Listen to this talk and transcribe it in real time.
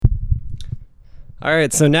All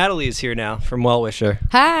right, so Natalie is here now from Well Wisher.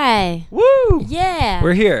 Hi. Woo! Yeah.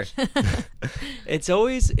 We're here.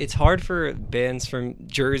 It's hard for bands from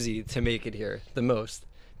Jersey to make it here the most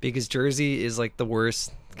because Jersey is like the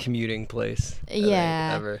worst commuting place.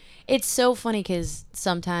 Yeah. Ever. It's so funny because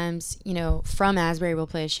sometimes, from Asbury we'll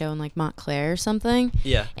play a show in like Montclair or something.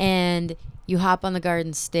 Yeah. And you hop on the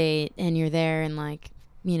Garden State and you're there in like,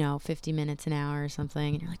 50 minutes an hour or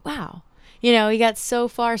something. And you're like, wow. You got so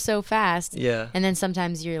far so fast. Yeah. And then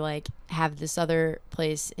sometimes you're like, have this other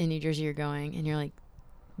place in New Jersey you're going and you're like,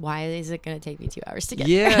 why is it going to take me 2 hours to get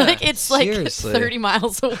there? Like, it's seriously. like 30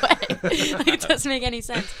 miles away. Like, it doesn't make any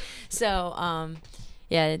sense. So,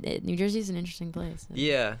 New Jersey's an interesting place.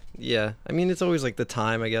 Yeah. I mean, it's always like the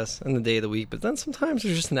time, I guess, and the day of the week. But then sometimes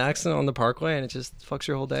there's just an accident on the Parkway and it just fucks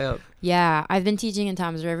your whole day up. Yeah. I've been teaching in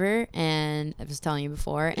Toms River, and I was telling you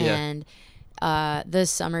before, and the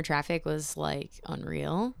summer traffic was like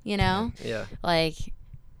unreal, Yeah. Like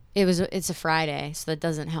it's a Friday, so that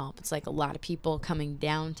doesn't help. It's like a lot of people coming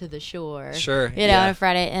down to the shore. Sure. On a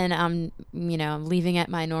Friday, and I'm leaving at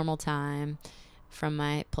my normal time from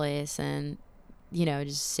my place, and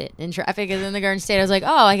just sit in traffic and in the Garden State. I was like,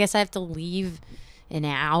 oh, I guess I have to leave an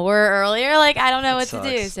hour earlier. Like, I don't know what to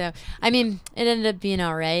do. So, I mean, it ended up being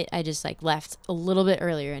all right. I just like left a little bit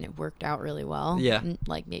earlier and it worked out really well. Yeah.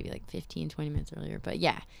 Like maybe like 15, 20 minutes earlier. But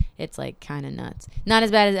yeah, it's like kind of nuts. Not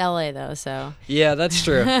as bad as LA though. So. Yeah, that's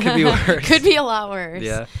true. Could be worse. Could be a lot worse.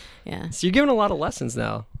 Yeah. Yeah. So you're giving a lot of lessons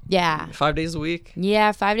now. Yeah. 5 days a week?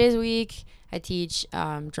 Yeah, 5 days a week. I teach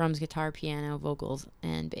drums, guitar, piano, vocals,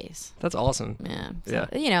 and bass. That's awesome. Yeah.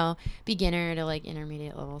 So, beginner to like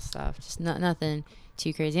intermediate level stuff. Just nothing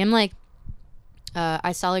too crazy. I'm like,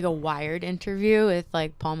 I saw like a Wired interview with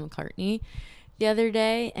like Paul McCartney the other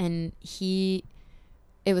day, and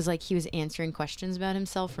it was like he was answering questions about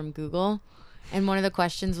himself from Google, and one of the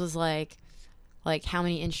questions was like how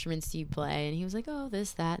many instruments do you play? And he was like, oh,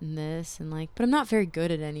 this, that, and this, and like, but I'm not very good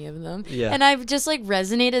at any of them. Yeah. And I've just like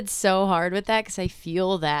resonated so hard with that because I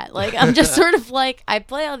feel that like I'm just sort of like, I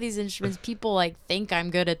play all these instruments, people like think I'm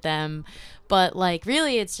good at them, but like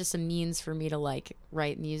really it's just a means for me to like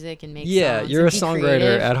write music and make songs. You're a be songwriter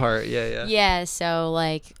creative. at heart. Yeah. So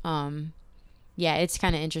like it's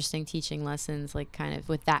kind of interesting teaching lessons like kind of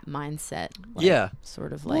with that mindset. Like,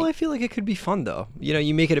 sort of like. Well, I feel like it could be fun though.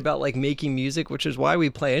 You make it about like making music, which is why we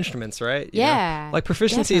play instruments, right? You know? Like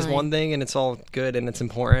proficiency definitely. is one thing and it's all good and it's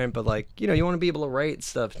important, but like, you want to be able to write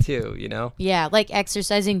stuff too, Yeah, like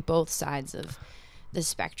exercising both sides of the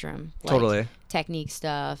spectrum. Like Totally. Technique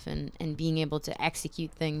stuff and being able to execute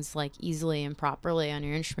things like easily and properly on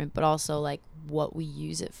your instrument, but also like what we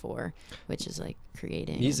use it for, which is like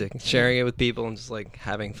creating music, sharing it with people and just like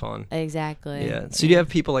having fun. Exactly. Yeah. So do you have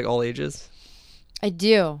people like all ages? I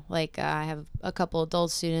do. Like I have a couple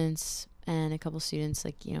adult students and a couple students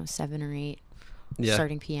like 7 or 8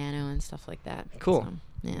 starting piano and stuff like that. Cool. So,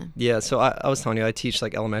 yeah. Yeah, so I was telling you, I teach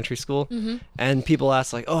like elementary school, Mm-hmm. and people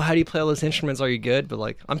ask like, oh, how do you play all those instruments? Are you good? But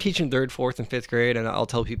like, I'm teaching 3rd, 4th, and 5th grade, and I'll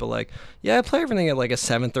tell people like, yeah, I play everything at like a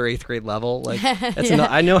 7th or 8th grade level. Like,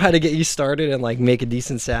 I know how to get you started and like make a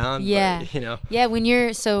decent sound. Yeah. But, Yeah, when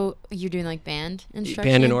you're doing like band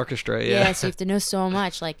instruction. Band and orchestra, yeah. Yeah, so you have to know so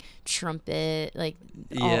much, like trumpet, like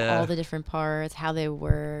all the different parts, how they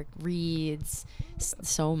work, reeds,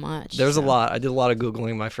 so much. There's a lot. I did a lot of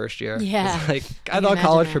Googling my first year. Yeah. It's like I thought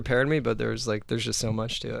college prepared me, but there's just so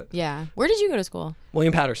much to it. Yeah. Where did you go to school?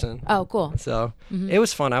 William Patterson. Oh, cool. So it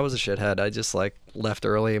was fun. I was a shithead. I just like left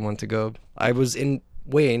early and went to go. I was in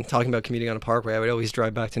Wayne talking about commuting on a parkway. I would always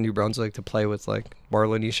drive back to New Brunswick to play with like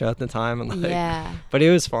Marlo Nisha at the time, and like, but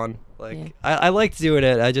it was fun. Like I liked doing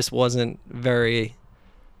it. I just wasn't very,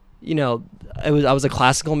 I was a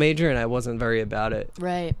classical major and I wasn't very about it.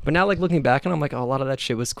 Right. But now like looking back and I'm like, oh, a lot of that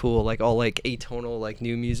shit was cool. Like all like atonal like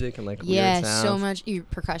new music and like weird sounds. So much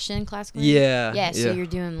percussion classical. Yeah. So you're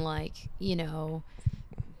doing like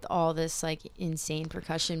all this like insane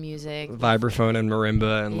percussion music, vibraphone and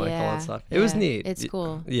marimba and like all that stuff. It was neat. It's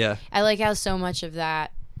cool. Yeah. I like how so much of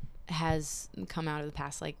that has come out of the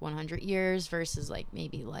past like 100 years versus like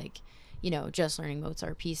maybe like just learning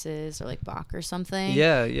Mozart pieces or like Bach or something.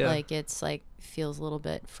 Yeah. Like it's like feels a little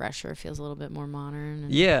bit fresher, feels a little bit more modern.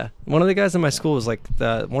 Yeah. One of the guys in my school was like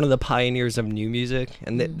one of the pioneers of new music,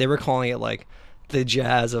 and they were calling it like the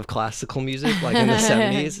jazz of classical music, like in the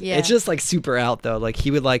 70s. Yeah. It's just like super out though. Like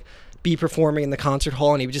he would like be performing in the concert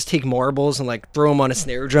hall and he would just take marbles and like throw them on a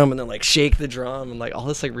snare drum and then like shake the drum and like all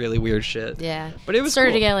this like really weird shit. Yeah. But it was started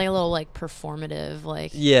cool. to get like a little like performative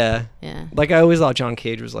like. Yeah. Yeah. Like I always thought John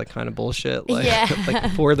Cage was like kind of bullshit. Like, yeah.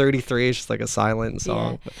 like 433 is just like a silent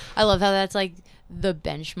song. Yeah. I love how that's like the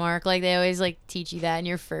benchmark. Like they always like teach you that in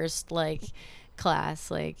your first like class,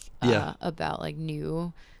 like about like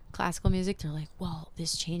new classical music. They're like, well,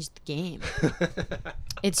 this changed the game.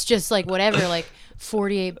 It's just like whatever, like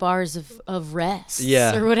 48 bars of rest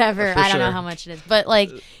or whatever. I don't know how much it is, but like,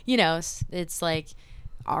 you know, it's like,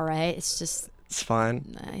 all right, it's just, it's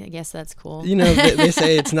fine. I guess that's cool. You know, they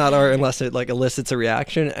say it's not art unless it like elicits a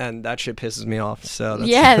reaction, and that shit pisses me off. So that's,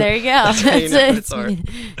 there you go. That's how you know it's art.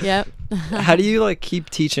 Yep. How do you like keep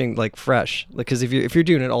teaching like fresh? Like, because if you're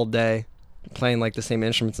doing it all day, playing like the same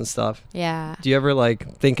instruments and stuff. Yeah. Do you ever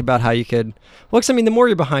like think about how you could? Well, 'cause, I mean, the more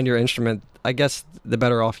you're behind your instrument, I guess the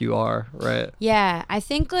better off you are, right? Yeah, I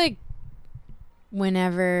think like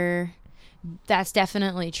whenever. That's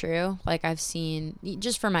definitely true. Like I've seen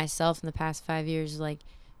just for myself in the past 5 years, like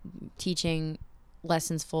teaching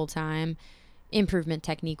lessons full time, improvement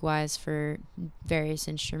technique wise for various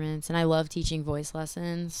instruments. And I love teaching voice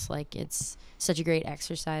lessons. Like it's such a great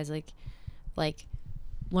exercise, like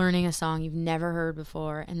learning a song you've never heard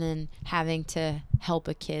before and then having to help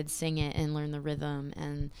a kid sing it and learn the rhythm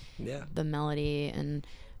and the melody. And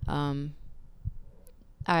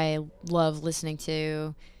I love listening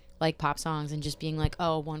to like pop songs and just being like,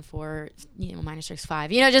 oh, 1 4, you know, minor 6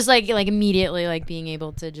 5, you know, just like immediately like being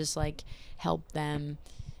able to just like help them.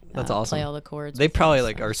 That's awesome. Play all the chords. They probably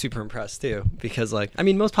like are super impressed too, because like I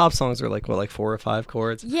mean most pop songs are like what, like 4 or 5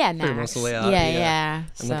 chords. Yeah, pretty max. much the way out. Yeah.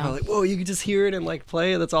 And they're probably like, whoa, you can just hear it and like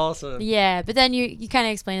play it. That's awesome. Yeah, but then you kind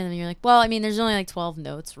of explain to them, and you're like, well, I mean, there's only like 12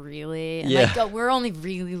 notes really, and like we're only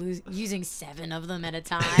really using 7 of them at a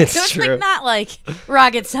time, so it's true. like not like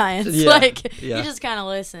rocket science. Like you just kind of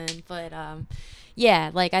listen, but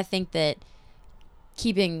yeah, like I think that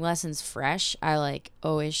keeping lessons fresh, I like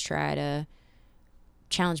always try to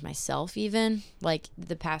challenge myself. Even like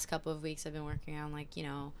the past couple of weeks I've been working on like, you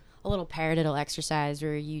know, a little paradiddle exercise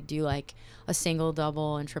where you do like a single,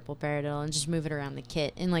 double, and triple paradiddle and just move it around the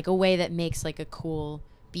kit in like a way that makes like a cool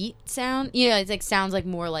beat sound. You know, it's like sounds like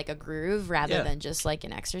more like a groove rather than just like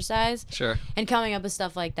an exercise. Sure. And coming up with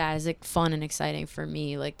stuff like that is like fun and exciting for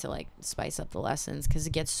me, like to like spice up the lessons, because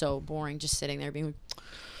it gets so boring just sitting there being like,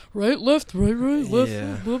 right, left, left,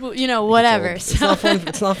 blah, blah, you know, whatever. It's not fun.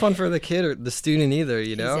 It's not fun for the kid or the student either,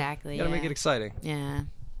 you know? Exactly. You gotta make it exciting. Yeah.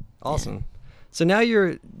 Awesome. Yeah. So now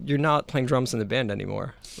you're not playing drums in the band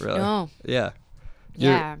anymore, really? No. Yeah.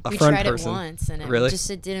 Yeah. You're we tried it once, and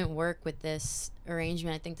it didn't work with this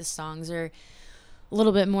arrangement. I think the songs are a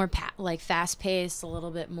little bit more like fast paced, a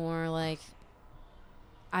little bit more like,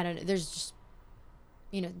 I don't know. There's just,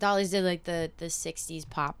 you know, Dolly's did like the 60s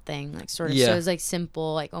pop thing, like sort of. So it was like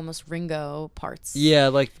simple, like almost Ringo parts. Yeah,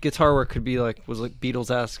 like guitar work could be like, was like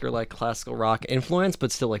Beatles-esque or like classical rock influence,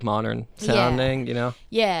 but still like modern sounding, you know?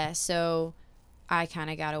 Yeah, so I kind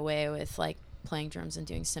of got away with like playing drums and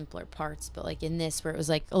doing simpler parts, but like in this where it was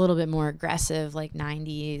like a little bit more aggressive, like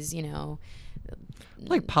 90s, you know.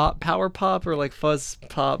 Like power pop or like fuzz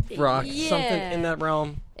pop rock, something in that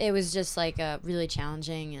realm. It was just like really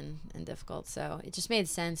challenging and difficult, so it just made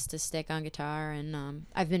sense to stick on guitar. And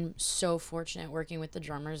I've been so fortunate working with the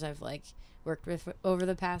drummers I've like worked with over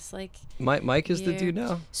the past like Mike is year. the dude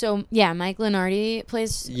now. So yeah, Mike Lenardi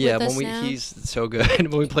plays with us now. He's so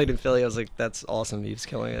good. When we played in Philly, I was like, that's awesome. He was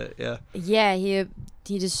killing it. Yeah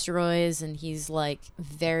He destroys, and he's like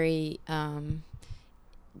very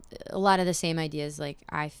a lot of the same ideas like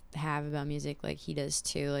I have about music, like he does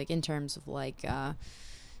too, like in terms of like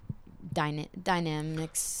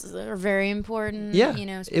dynamics are very important. Yeah, you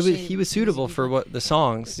know, he was suitable for what the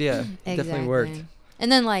songs. Yeah, exactly. Definitely worked.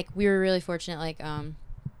 And then like we were really fortunate, like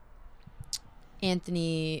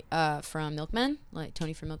Anthony from Milkman, like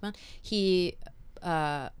Tony from Milkman, he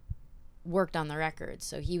worked on the record,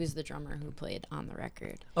 so he was the drummer who played on the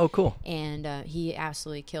record. Oh, cool. And he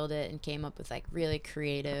absolutely killed it and came up with like really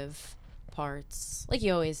creative parts, like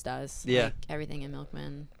he always does. Yeah, like, everything in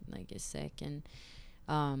Milkman like is sick. And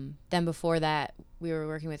then before that we were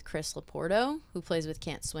working with Chris Laporto, who plays with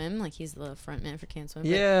Can't Swim, like he's the front man for Can't Swim.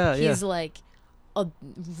 He's like a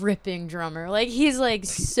ripping drummer, like he's like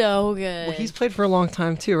so good. Well, he's played for a long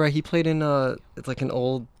time too, right? He played in it's like an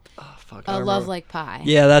old Love Like Pie.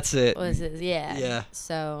 Yeah, that's it. Was it? Yeah. Yeah.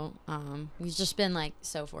 So, we've just been like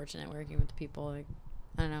so fortunate working with people, like,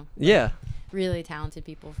 I don't know. Yeah. Really talented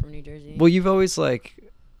people from New Jersey. Well, you've always like,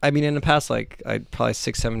 I mean, in the past, like, probably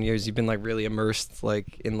 6-7 years, you've been like really immersed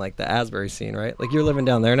like in like the Asbury scene, right? Like you're living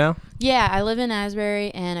down there now? Yeah, I live in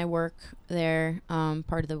Asbury and I work there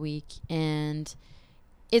part of the week, and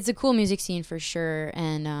it's a cool music scene for sure.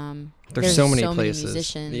 And there's so many places. Many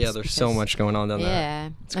musicians. Yeah, there's so much going on down there. Yeah.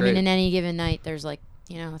 I mean, in any given night, there's like,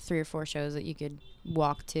 you know, 3 or 4 shows that you could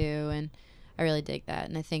walk to, and I really dig that.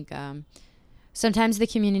 And I think sometimes the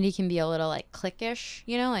community can be a little like cliquish,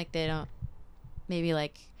 you know, like they don't maybe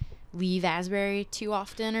like leave Asbury too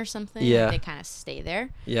often or something. Yeah. Like, they kind of stay there.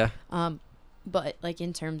 Yeah. But like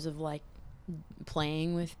in terms of like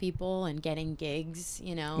playing with people and getting gigs,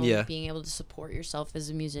 you know, yeah. being able to support yourself as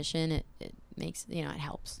a musician, it makes, you know, it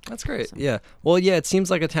helps. That's great. So. Yeah. Well, yeah, it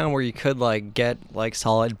seems like a town where you could like get like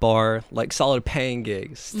solid paying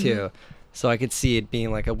gigs too. Mm-hmm. So I could see it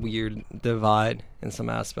being like a weird divide in some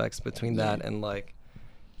aspects between that and like,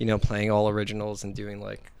 you know, playing all originals and doing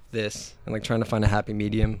like this and like trying to find a happy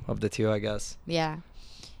medium of the two, I guess. Yeah.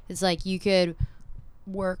 It's like you could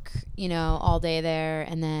work, you know, all day there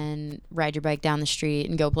and then ride your bike down the street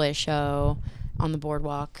and go play a show on the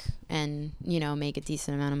boardwalk and, you know, make a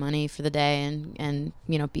decent amount of money for the day and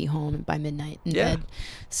you know, be home by midnight in bed.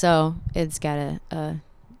 So it's got a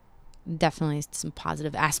definitely some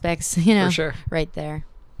positive aspects, you know, for sure. right there.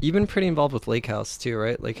 You've been pretty involved with Lake House too,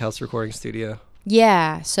 right? Lake House Recording Studio.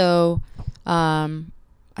 Yeah. So I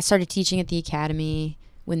started teaching at the academy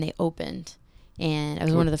when they opened, and I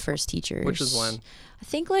was one of the first teachers. Which was when? I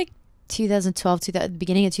think like 2012,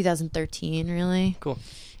 beginning of 2013, really. Cool.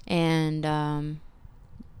 And,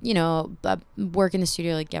 you know, I work in the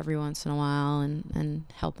studio like every once in a while and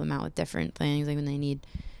help them out with different things, like when they need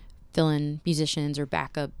fill-in musicians or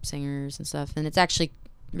backup singers and stuff. And it's actually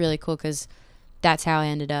really cool because that's how I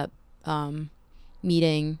ended up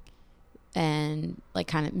meeting and like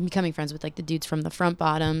kind of becoming friends with like the dudes from the Front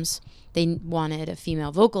Bottoms. They wanted a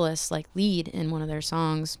female vocalist like lead in one of their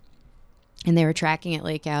songs, and they were tracking at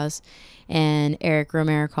Lake House, and Eric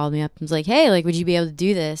Romero called me up and was like, hey, like, would you be able to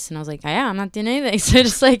do this? And I was like, yeah, I'm not doing anything. So I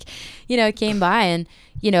just like, you know, came by, and,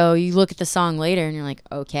 you know, you look at the song later and you're like,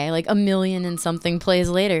 okay, like 1 million and something plays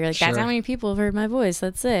later. You're like, that's how many people have heard my voice.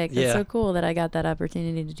 That's sick. That's so cool that I got that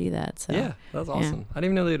opportunity to do that. So yeah, that's awesome. Yeah. I didn't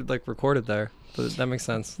even know they'd like recorded there, but that makes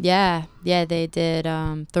sense. Yeah. Yeah. They did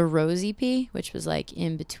the Rose EP, which was like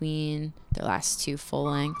in between their last 2 full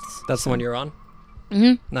lengths. That's the one you're on?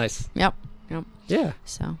 Mm-hmm. Nice. Yep. Yeah.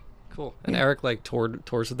 So cool. And Eric like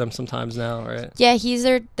tours with them sometimes now, right? Yeah, he's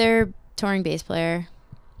their touring bass player.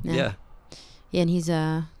 Yeah. Yeah, and he's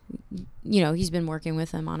you know, he's been working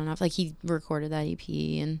with them on and off. Like he recorded that EP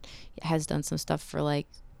and has done some stuff for like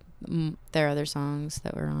their other songs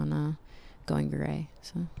that were on Going Gray.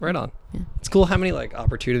 So right on. Yeah. It's cool how many like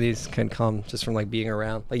opportunities can come just from like being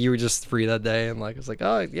around. Like you were just free that day and like it's like,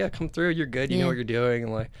 oh yeah, come through, you're good, you know what you're doing,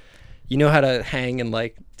 and like you know how to hang and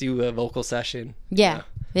like do a vocal session. Yeah.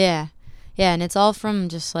 Yeah. Yeah. And it's all from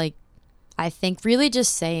just like, I think really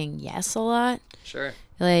just saying yes a lot. Sure.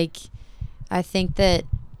 Like, I think that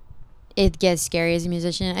it gets scary as a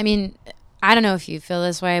musician. I mean, I don't know if you feel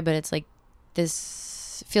this way, but it's like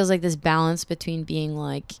this feels like this balance between being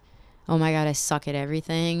like, oh my God, I suck at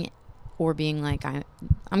everything, or being like,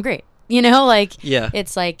 I'm great. You know, like,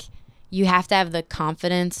 it's like you have to have the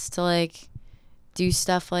confidence to like do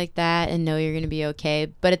stuff like that and know you're going to be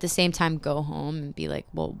okay, but at the same time go home and be like,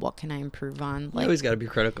 well, what can I improve on? Like, you always got to be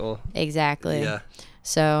critical. Exactly. Yeah.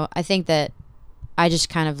 So I think that I just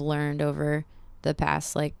kind of learned over the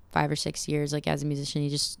past like 5 or 6 years, like as a musician, you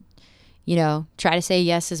just, you know, try to say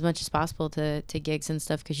yes as much as possible to gigs and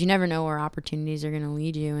stuff, because you never know where opportunities are going to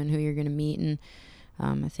lead you and who you're going to meet. And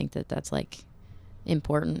I think that that's like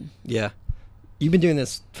important. Yeah. You've been doing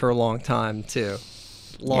this for a long time too.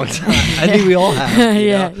 Long time. I think we all have.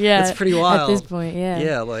 Yeah. It's pretty wild. At this point, yeah.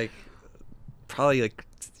 Yeah, like probably like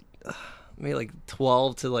maybe like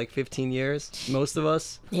 12 to like 15 years, most of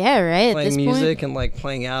us. Yeah, right. Playing at this music point. And like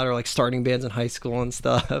playing out or like starting bands in high school and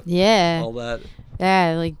stuff. Yeah. All that.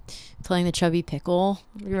 Yeah, like playing the Chubby Pickle.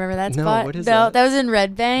 You remember that No, spot? what is that? that Was in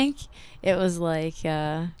Red Bank. It was like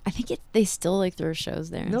I think they still like throw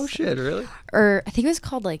shows there. No shit, really? Or I think it was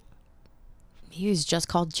called like, maybe it was just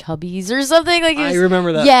called Chubby's or something. Like I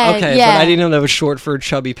remember that. Yeah, okay, yeah. But I didn't know that was short for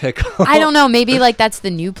Chubby Pickle. I don't know. Maybe like that's the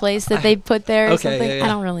new place that they put there or something. Yeah. I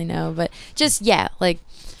don't really know. But just, like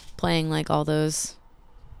playing like all those,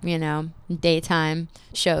 you know, daytime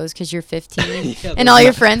shows because you're 15 and all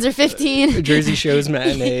your friends are 15. Jersey shows,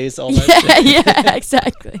 matinees, all that shit. Yeah,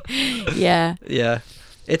 exactly. Yeah. Yeah.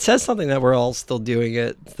 It says something that we're all still doing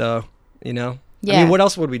it, though, you know? Yeah. I mean, what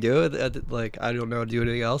else would we do? Like, I don't know, do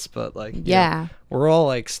anything else, but like, yeah, we're all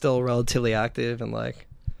like still relatively active and like,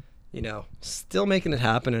 you know, still making it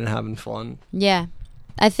happen and having fun. Yeah.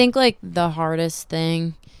 I think like the hardest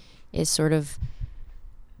thing is sort of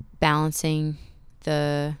balancing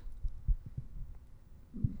that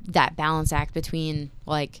balance act between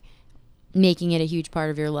like making it a huge part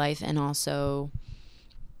of your life and also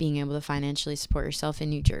being able to financially support yourself in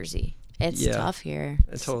New Jersey. It's tough here.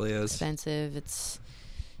 It totally is expensive. It's,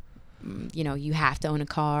 you know, you have to own a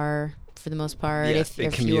car for the most part. Yeah, if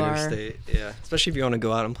big commuter state. Yeah, especially if you want to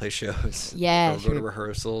go out and play shows. Yeah. Or go to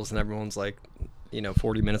rehearsals and everyone's like,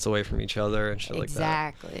 40 minutes away from each other and shit like that.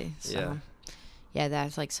 Exactly. So, yeah,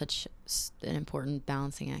 that's like such an important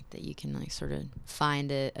balancing act that you can like sort of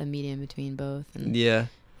find a medium between both. And yeah.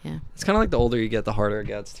 It's kind of like the older you get, the harder it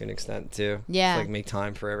gets to an extent too. Yeah. It's like make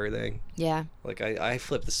time for everything. Yeah. Like I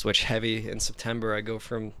flip the switch heavy in September. I go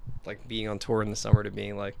from like being on tour in the summer to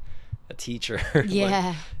being like a teacher.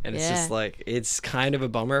 Yeah. And it's just like, it's kind of a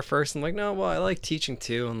bummer at first. I'm like, no, well, I like teaching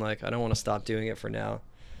too. And like, I don't want to stop doing it for now.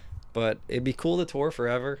 But it'd be cool to tour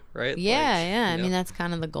forever, right? Yeah, I mean, that's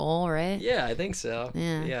kind of the goal, right? Yeah, I think so.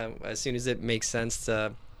 Yeah. As soon as it makes sense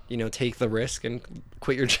to, take the risk and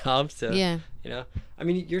quit your job to, I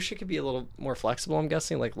mean, your shit could be a little more flexible, I'm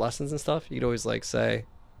guessing, like lessons and stuff. You could always like say,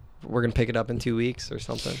 we're going to pick it up in 2 weeks or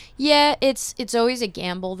something. Yeah, it's always a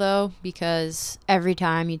gamble though, because every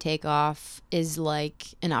time you take off is like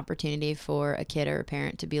an opportunity for a kid or a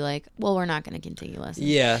parent to be like, well, we're not going to continue lessons.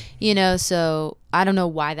 Yeah. So I don't know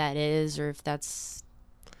why that is, or if it's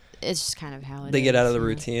just kind of how it is. They get out of the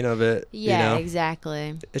routine of it. Yeah,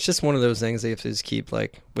 exactly. It's just one of those things that you have to just keep,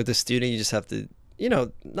 like, with the student, you just have to,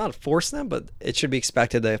 not force them, but it should be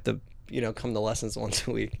expected they have to, come to lessons once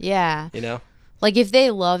a week. Yeah. Like, if they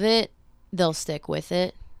love it, they'll stick with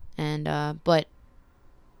it. And, but,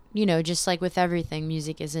 just like with everything,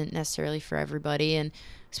 music isn't necessarily for everybody. And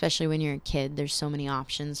especially when you're a kid, there's so many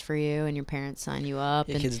options for you and your parents sign you up.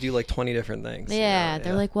 Yeah, and kids do like 20 different things. Yeah.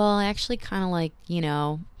 They're like, well, I actually kind of like,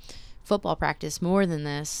 football practice more than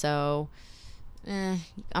this. So, I'm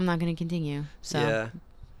not going to continue. So.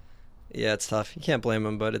 Yeah, it's tough. You can't blame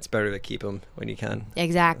them, but it's better to keep them when you can.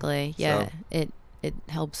 Exactly. Yeah. So. It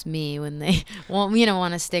helps me when they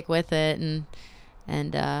want to stick with it, and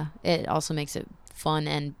it also makes it fun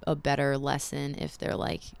and a better lesson if they're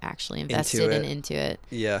like actually invested into it.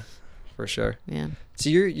 Yeah, for sure. Yeah.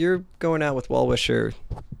 So you're going out with Well Wisher.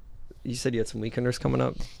 You said you had some weekenders coming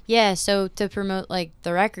up. Yeah. So to promote like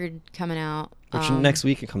the record coming out, which next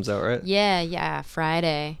week it comes out, right? Yeah.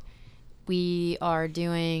 Friday, we are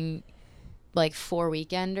doing like 4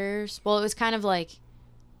 weekenders. Well, it was kind of like.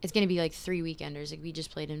 It's going to be like 3 weekenders. Like we just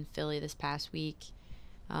played in Philly this past week.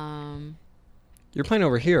 You're playing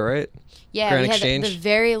over here, right? Yeah. Grand Exchange? The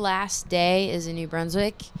very last day is in New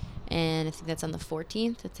Brunswick. And I think that's on the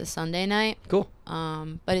 14th. It's a Sunday night. Cool.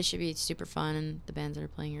 But it should be super fun. And the bands that are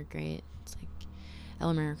playing are great. It's like El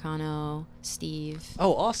Americano, Steve.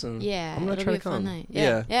 Oh, awesome. Yeah. I'm going to try to come. Fun night.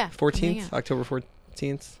 Yeah. 14th? October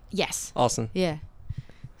 14th? Yes. Awesome. Yeah.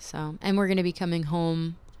 So, and we're going to be coming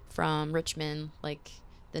home from Richmond, like,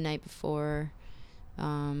 the night before.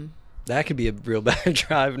 That could be a real bad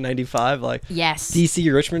drive, 95, like yes.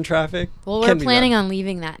 DC Richmond traffic. Well, we're planning on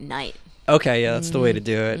leaving that night. Okay, yeah, that's the way to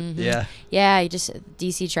do it. Mm-hmm. Yeah, you just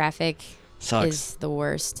DC traffic sucks. Is the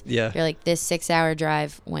worst. Yeah. You're like, this 6-hour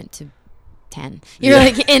drive went to 10. You're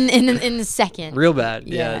like in a second. Real bad.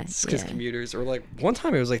 Yeah, it's because commuters, or like one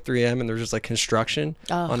time it was like 3 a.m. and there was just like construction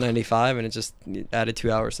on 95 and it just added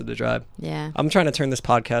 2 hours to the drive. Yeah. I'm trying to turn this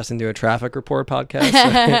podcast into a traffic report podcast.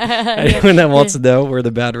 Anyone that wants to know where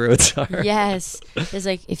the bad roads are. Yes. It's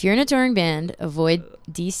like, if you're in a touring band, avoid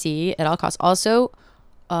DC at all costs. Also,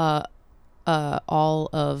 all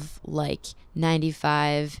of like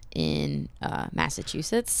 95 in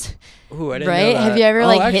Massachusetts. Ooh, I didn't right? know that. Have you ever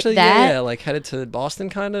hit that? Yeah, like headed to Boston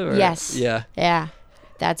kind of? Or? Yes. Yeah.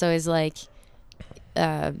 That's always like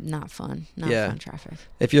not fun. Not fun traffic.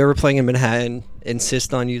 If you're ever playing in Manhattan,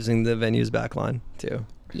 insist on using the venue's back line too.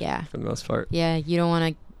 Yeah. For the most part. Yeah, you don't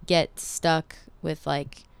want to get stuck with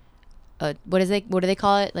like what do they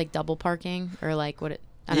call it? Like double parking or like what it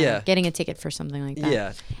I don't know, getting a ticket for something like that.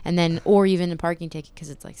 Yeah. And then, or even a parking ticket because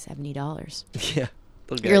it's like $70. Yeah.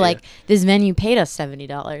 You're like, this venue paid us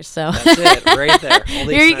 $70, so. That's it, right there.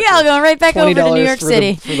 Here you go, going right back over to New York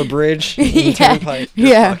City. For the bridge.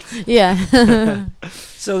 Yeah.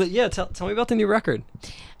 So, tell me about the new record.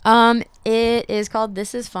 It is called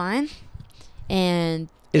This Is Fine. And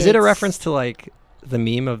is it a reference to like the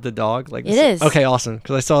meme of the dog? Like it is. Okay, awesome.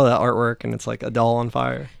 Because I saw that artwork and it's like a doll on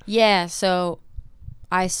fire. Yeah, so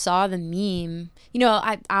I saw the meme.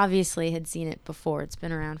 I obviously had seen it before. It's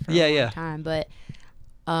been around for a long time. But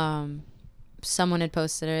someone had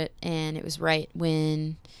posted it, and it was right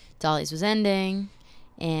when Dolly's was ending.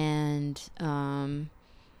 And,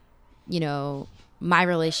 my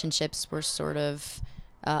relationships were sort of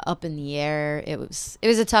up in the air. It was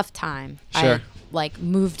a tough time. Sure. I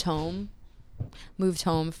moved home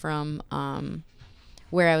from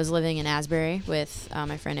where I was living in Asbury with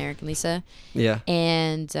my friend Eric and Lisa. Yeah.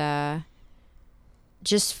 And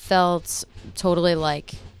just felt totally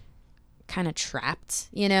kind of trapped,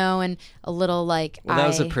 you know, and a little like well, that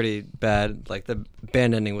was a pretty bad, like the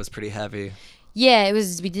band ending was pretty heavy. Yeah, it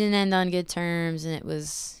was. We didn't end on good terms, and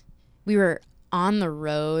we were on the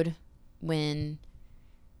road when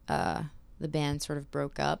the band sort of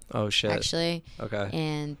broke up. Oh shit. Actually. Okay.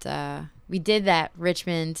 And we did that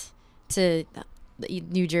Richmond to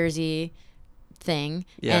New Jersey thing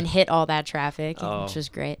and hit all that traffic, which was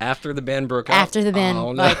great. After the band broke up. After the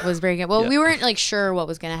band was breaking up. Well, we weren't like sure what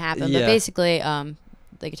was gonna happen, but basically,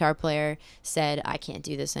 the guitar player said, "I can't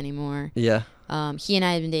do this anymore." Yeah. He and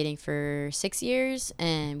I had been dating for 6 years,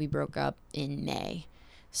 and we broke up in May.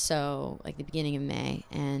 So, like the beginning of May,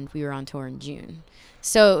 and we were on tour in June.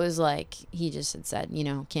 So it was like he just had said, you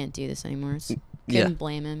know, can't do this anymore. So couldn't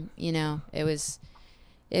blame him. You know, it was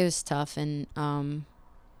tough, and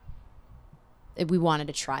we wanted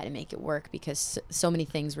to try to make it work because so many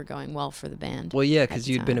things were going well for the band. Well, yeah, because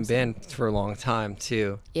you'd been a band for a long time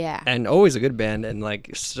too. Yeah. And always a good band, and like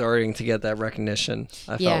starting to get that recognition.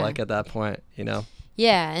 I felt like at that point, you know.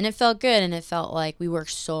 Yeah, and it felt good, and it felt like we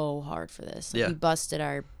worked so hard for this. Like, yeah. We busted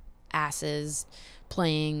our asses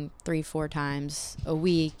playing 3-4 times a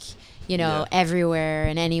week, you know, everywhere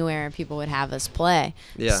and anywhere people would have us play.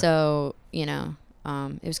 Yeah. So, you know,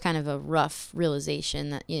 it was kind of a rough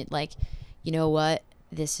realization that, like, you know what,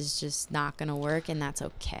 this is just not going to work, and that's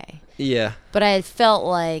okay. Yeah. But I had felt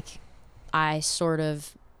like I sort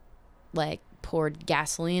of, like, poured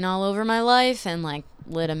gasoline all over my life and, like,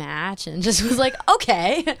 lit a match and just was like,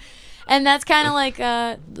 okay. And that's kind of like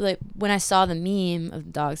when I saw the meme of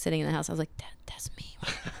the dog sitting in the house, I was like, that's me.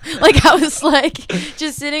 Like, I was like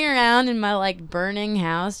just sitting around in my like burning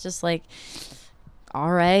house, just like,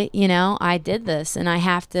 all right, you know, I did this, and I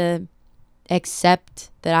have to accept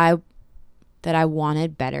that I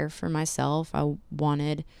wanted better for myself. I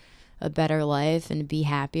wanted a better life and to be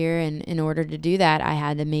happier, and in order to do that, I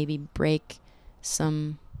had to maybe break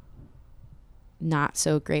some not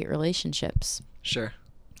so great relationships. Sure.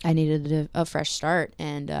 I needed a fresh start,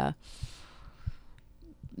 and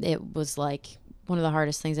it was like one of the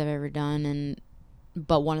hardest things I've ever done,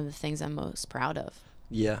 but one of the things I'm most proud of.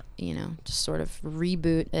 Yeah. You know, just sort of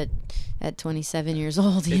reboot at 27 years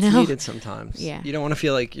old, you it's know? It's needed sometimes. Yeah. You don't want to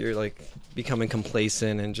feel like you're like becoming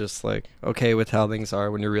complacent and just like okay with how things are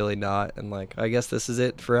when you're really not, and like I guess this is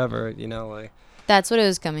it forever, you know, like that's what it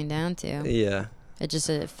was coming down to. Yeah. It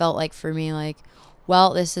felt like for me like,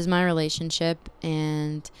 well, this is my relationship,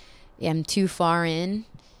 and I'm too far in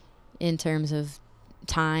terms of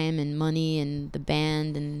time and money and the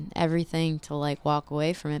band and everything to like walk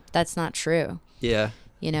away from it. But that's not true. Yeah.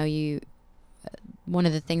 You know, one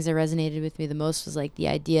of the things that resonated with me the most was like the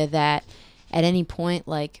idea that at any point,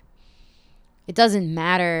 like, it doesn't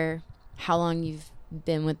matter how long you've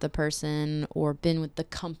been with the person or been with the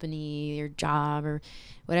company, your job or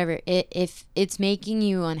whatever. If it's making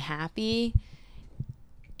you unhappy,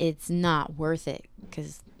 it's not worth it,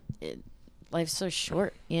 because life's so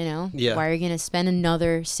short, you know? Yeah. Why are you going to spend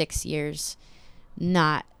another 6 years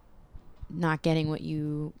not getting what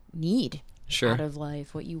you need out of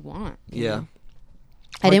life, what you want? You know?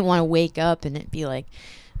 I didn't want to wake up and it be like,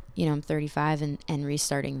 you know, I'm 35 and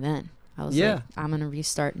restarting then. I was like, I'm going to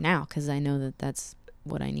restart now because I know that that's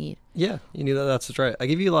what I need. Yeah, you knew that's what's right. I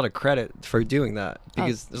give you a lot of credit for doing that,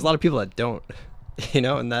 because there's a lot of people that don't, you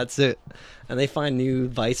know, and that's it. And they find new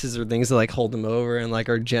vices or things that like hold them over and like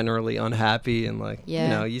are generally unhappy, and like, you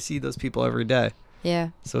know, you see those people every day. Yeah.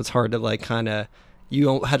 So it's hard to like kind of,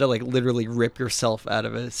 you had to like literally rip yourself out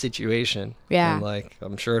of a situation. Yeah. And like,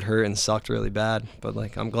 I'm sure it hurt and sucked really bad, but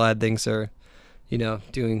like, I'm glad things are, you know,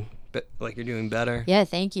 like you're doing better. Yeah.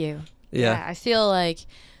 Thank you. Yeah. I feel like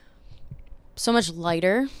so much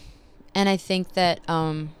lighter. And I think that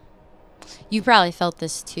you probably felt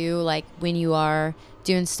this too, like when you are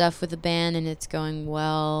doing stuff with a band and it's going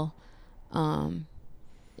well,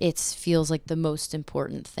 it feels like the most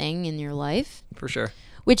important thing in your life. For sure.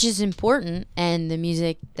 Which is important, and the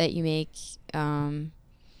music that you make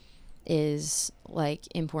is like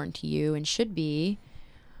important to you and should be,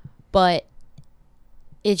 but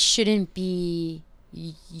it shouldn't be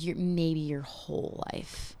maybe your whole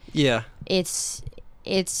life. Yeah.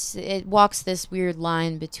 It walks this weird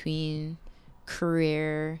line between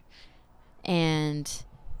career and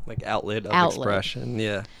like outlet of expression.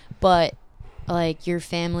 Yeah. But like your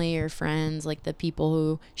family, your friends, like the people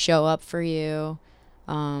who show up for you,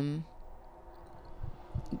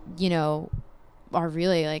 you know, are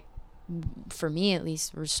really like, for me at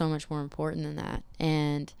least, were so much more important than that.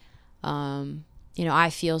 And you know, I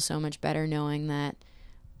feel so much better knowing that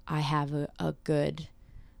I have a good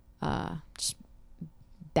just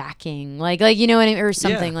backing, like you know what I mean, or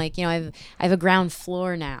something. Like, you know, I have a ground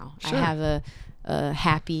floor now. Sure. I have a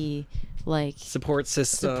happy like support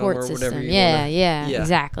system or whatever you yeah,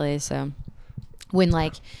 exactly. So when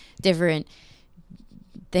like different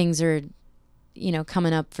things are, you know,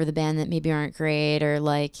 coming up for the band that maybe aren't great, or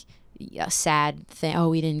like a sad thing, oh,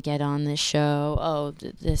 we didn't get on this show, oh,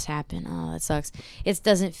 this happened, oh, that sucks, it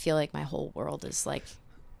doesn't feel like my whole world is like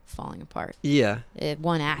falling apart.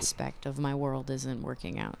 One aspect of my world isn't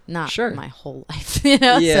working out, not my whole life, you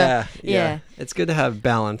know. Yeah, it's good to have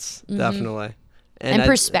balance. Definitely. And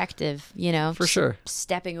perspective, you know, for sure.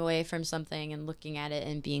 Stepping away from something and looking at it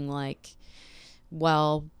and being like,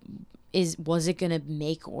 well, was it gonna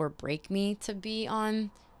make or break me to be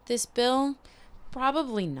on this bill?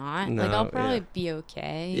 Probably not. No, like, I'll probably be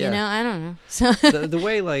okay. You know, I don't know. So the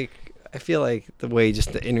way, like, I feel like the way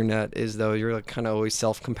just the internet is, though, you're like kind of always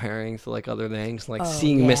self-comparing to like other things, like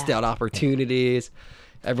seeing missed out opportunities.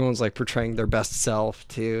 Everyone's like portraying their best self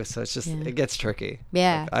too, so it's just it gets tricky.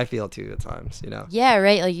 Yeah, like, I feel too at times, you know. Yeah,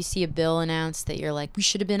 right. Like you see a bill announced that you're like, we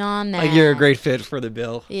should have been on that. Like, you're a great fit for the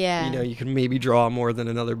bill. Yeah, you know, you can maybe draw more than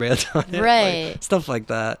another band on it. Right, like, stuff like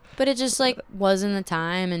that. But it just like wasn't the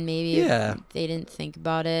time, and maybe they didn't think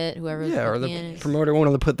about it. Whoever was or the promoter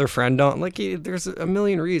wanted to put their friend on. Like, there's a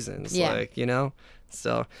million reasons. Like, you know,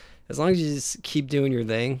 so as long as you just keep doing your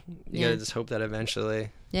thing, you gotta just hope that eventually,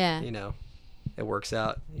 you know, it works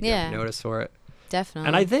out. You get notice for it. Definitely.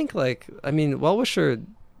 And I think, like, I mean, Well Wisher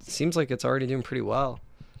seems like it's already doing pretty well.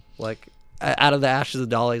 Like, out of the ashes of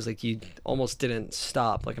Dollies, like, you almost didn't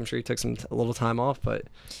stop. Like, I'm sure you took a little time off, but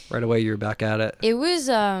right away you were back at it. It was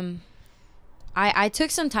I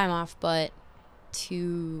took some time off, but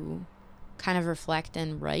to kind of reflect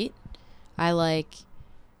and write. When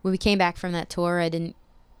we came back from that tour, I didn't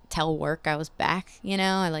tell work I was back, you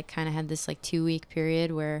know. I like kind of had this like 2-week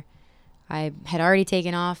period where I had already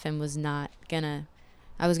taken off and was I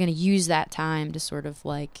was gonna use that time to sort of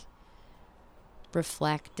like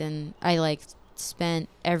reflect, and I like spent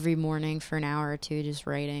every morning for an hour or two just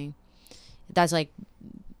writing. That's like,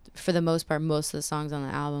 for the most part, most of the songs on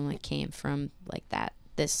the album like came from like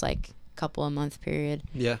this like couple of month period.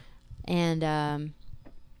 Yeah. And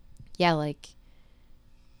like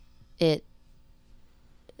it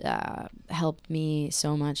helped me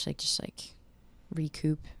so much, like just like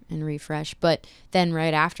recoup and refresh. But then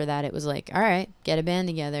right after that, it was like, all right, get a band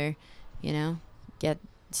together, you know,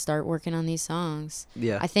 start working on these songs.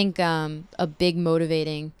 Yeah. I think a big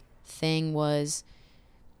motivating thing was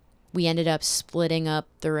we ended up splitting up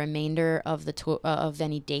the remainder of the tour of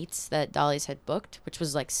any dates that Dollies had booked, which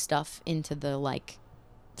was like stuff into the like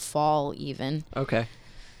fall even. Okay.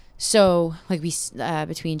 So like we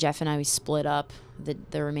between Jeff and I, we split up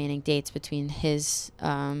the remaining dates between his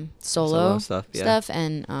solo stuff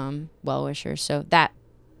and Well Wisher. So that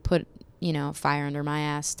put, you know, fire under my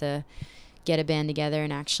ass to get a band together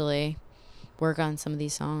and actually work on some of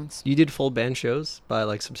these songs. You did full band shows by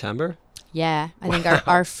like September? Yeah, I think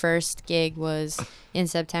our first gig was in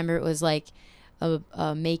September. It was like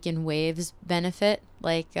a Making Waves benefit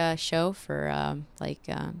like show for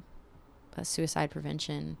suicide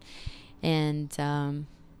prevention, and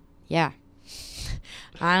yeah,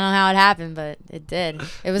 I don't know how it happened, but it did.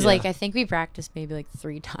 It was like, I think we practiced maybe like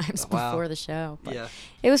 3 times before the show, but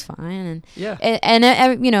it was fine.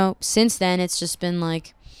 And you know, since then it's just been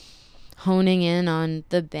like honing in on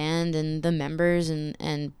the band and the members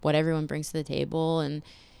and what everyone brings to the table, and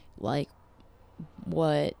like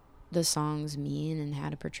what the songs mean and how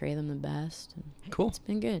to portray them the best. And cool. It's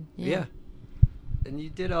been good. Yeah. And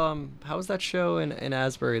you did how was that show in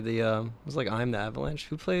Asbury? It was like I'm the Avalanche.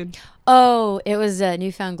 Who played? Oh, it was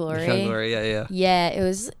New Found Glory. New Found Glory, yeah. Yeah, it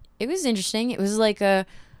was interesting. It was like a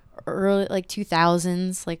early like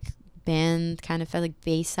 2000s like band, kind of felt like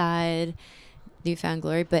Bayside, New Found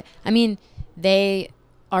Glory. But I mean, they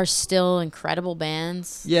are still incredible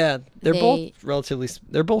bands. Yeah, they're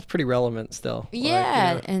both pretty relevant still.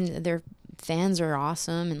 Yeah, like, and their fans are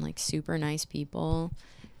awesome and like super nice people,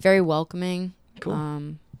 very welcoming.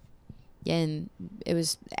 Cool. Yeah, and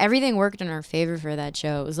everything worked in our favor for that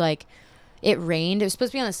show. It was like, it rained. It was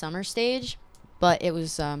supposed to be on the summer stage, but it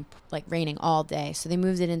was like raining all day. So they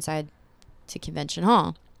moved it inside to Convention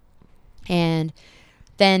Hall. And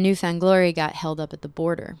then New Found Glory got held up at the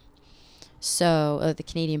border. So, the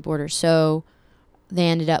Canadian border. So they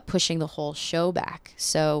ended up pushing the whole show back.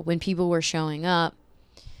 So when people were showing up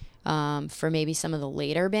for maybe some of the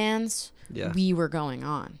later bands, we were going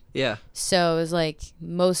on. Yeah. So it was like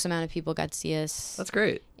most amount of people got to see us. That's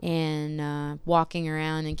great. And walking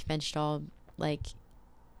around in Convention Hall, like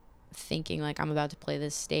thinking like I'm about to play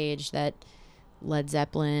this stage that Led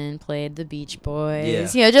Zeppelin played, the Beach Boys.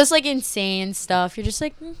 Yeah. You know, just like insane stuff. You're just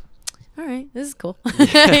like, all right, this is cool.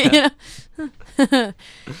 Yeah. You know?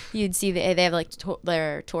 You'd see they have like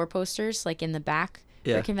their tour posters like in the back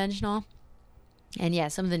for Convention Hall. And yeah,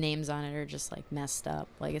 some of the names on it are just like messed up.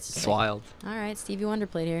 Like it's just wild. All right, Stevie Wonder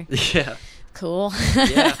played here. Yeah. Cool.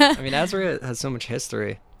 Yeah. I mean, Asbury has so much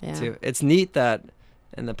history too. It's neat that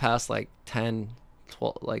in the past like 10,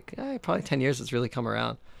 12, like probably 10 years, it's really come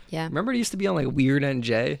around. Yeah. Remember it used to be on like Weird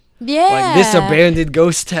NJ? Yeah. Like, this abandoned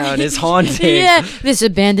ghost town is haunting. Yeah. This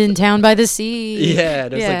abandoned town by the sea. Yeah.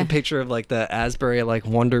 There's like a picture of like the Asbury like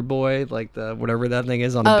Wonder Boy, like the whatever that thing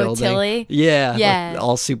is on the building. Tilly. Yeah. Yeah. Like,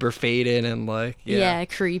 all super faded and like yeah,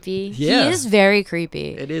 creepy. Yeah. He is very creepy.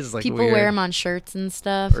 It is like people weird. wear him on shirts and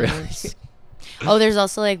stuff. Really? And oh, there's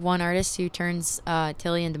also like one artist who turns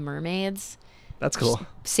Tilly into mermaids. That's cool.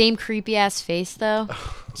 Same creepy ass face though.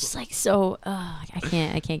 Just like so. I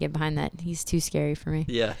can't get behind that. He's too scary for me.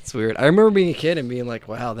 Yeah, it's weird. I remember being a kid and being like,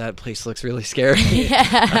 "Wow, that place looks really scary." Yeah.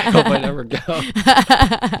 I hope I never go.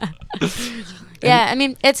 Yeah, I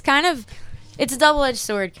mean, it's a double-edged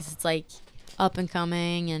sword because it's like up and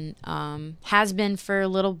coming and has been for a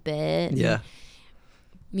little bit. Yeah.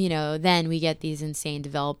 And, you know, then we get these insane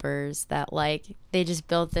developers that like they just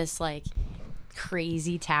built this like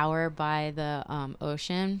crazy tower by the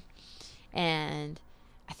ocean, and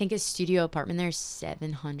I think a studio apartment there is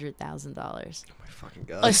 $700,000. Oh my fucking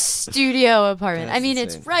god! A studio apartment. That's I mean,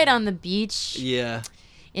 insane. it's right on the beach. Yeah.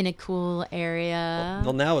 In a cool area.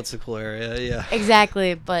 Well, now it's a cool area. Yeah.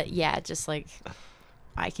 Exactly, but yeah, just like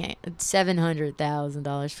I can't.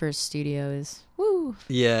 $700,000 for a studio is woo.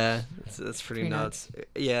 Yeah, that's pretty nuts.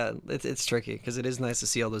 Yeah, it's tricky because it is nice to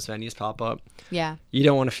see all those venues pop up. Yeah. You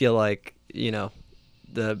don't want to feel like, you know,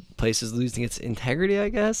 the place is losing its integrity, I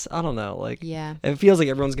guess. I don't know. Like, yeah. If it feels like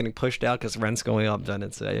everyone's getting pushed out because rent's going up, then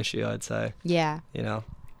it's an issue, I'd say. Yeah. You know?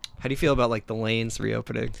 How do you feel about, like, the lanes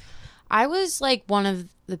reopening? I was, like, one of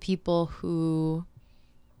the people who,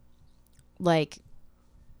 like,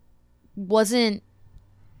 wasn't...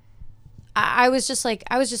 I was just, like...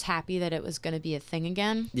 I was just happy that it was going to be a thing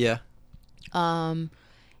again. Yeah.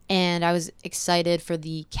 And I was excited for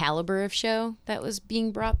the caliber of show that was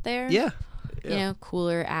being brought there. Yeah. You know,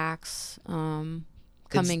 cooler acts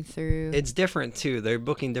coming through. It's different, too. They're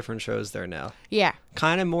booking different shows there now. Yeah.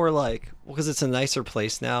 Kind of more like, because it's a nicer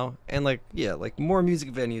place now. And, like, yeah, like, more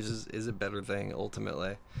music venues is a better thing,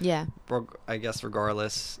 ultimately. Yeah. I guess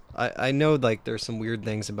regardless. I know, like, there's some weird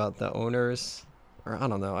things about the owners. Or, I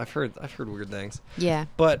don't know. I've heard weird things. Yeah.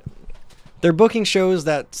 But they're booking shows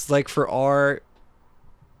that's, like, for our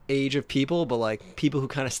age of people, but like people who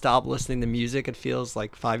kind of stopped listening to music, it feels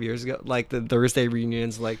like 5 years ago, like the Thursday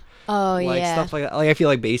reunions, like stuff like that. Like I feel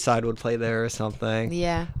like Bayside would play there or something.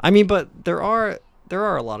 Yeah. I mean, but there are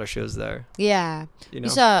a lot of shows there. Yeah. You know? We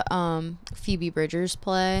saw Phoebe Bridgers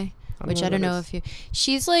play, which I don't know if you.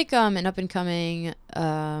 She's like an up and coming,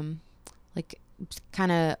 like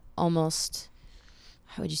kind of almost,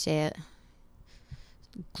 how would you say it?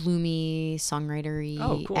 Gloomy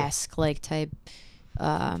songwritery esque like type.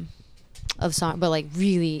 Of song, but like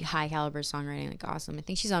really high caliber songwriting, like awesome. I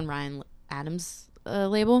think she's on Ryan Adams'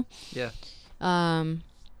 label. Yeah. But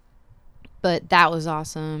that was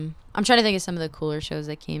awesome. I'm trying to think of some of the cooler shows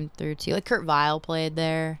that came through too. Like Kurt Vile played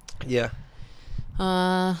there. Yeah.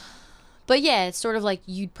 But yeah, it's sort of like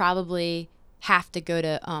you'd probably have to go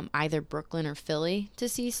to either Brooklyn or Philly to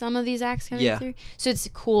see some of these acts coming through. So it's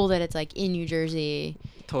cool that it's like in New Jersey.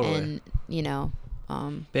 Totally. And you know.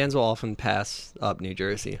 Bands will often pass up New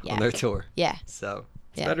Jersey on their tour. Yeah. So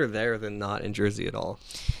it's better there than not in Jersey at all.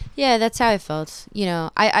 Yeah, that's how I felt. You know,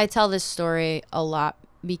 I tell this story a lot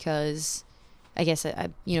because I guess,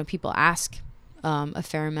 people ask a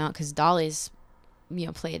fair amount because Dolly's,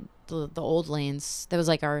 played the old lanes. That was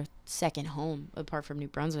like our second home apart from New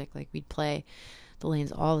Brunswick. Like we'd play the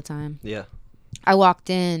lanes all the time. Yeah. I walked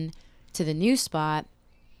in to the new spot.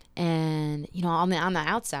 And on the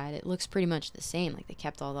outside, it looks pretty much the same. Like they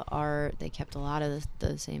kept all the art, they kept a lot of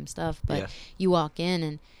the same stuff. But you walk in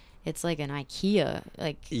and it's like an IKEA,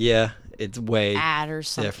 like it's way ad or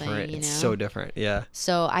something. Different. It's so different. Yeah.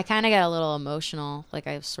 So I kind of got a little emotional. Like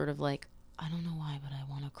I was sort of like, I don't know why, but I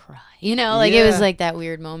want to cry. It was like that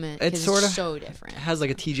weird moment. It's sort of so different. It has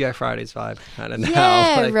like a TGI Fridays vibe kind of now.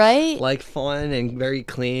 Yeah, right. Like fun and very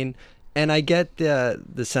clean. And I get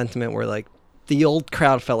the sentiment where like. The old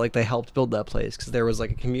crowd felt like they helped build that place because there was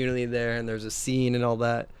like a community there and there's a scene and all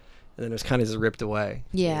that, and then it was kind of just ripped away.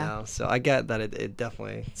 Yeah. So I get that it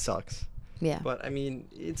definitely sucks. Yeah. But I mean,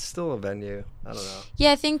 it's still a venue. I don't know.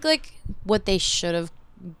 Yeah, I think like what they should have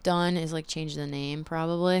done is like change the name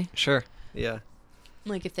probably. Sure. Yeah.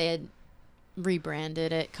 Like if they had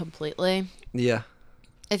rebranded it completely, Yeah.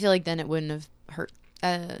 I feel like then it wouldn't have hurt,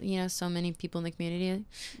 so many people in the community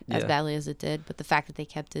as badly as it did. But the fact that they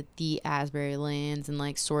kept it the Asbury Lanes and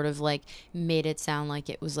like sort of like made it sound like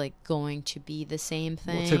it was like going to be the same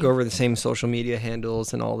thing. Well, took over the same social media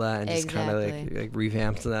handles and all that, and just kind of like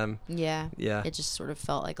revamped them. Yeah. Yeah. It just sort of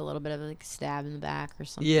felt like a little bit of like a stab in the back or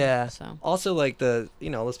something. Yeah. So also like those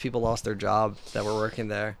people lost their job that were working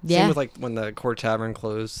there. Yeah. Same with like when the Court Tavern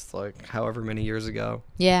closed like however many years ago.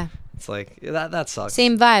 Yeah. It's like that sucks.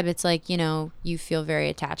 Same vibe. It's like, you feel very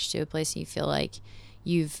attached to a place and you feel like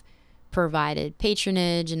you've provided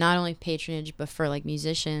patronage, and not only patronage but for like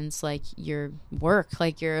musicians, like your work,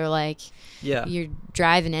 like your your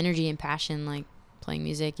drive and energy and passion, like playing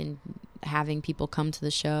music and having people come to the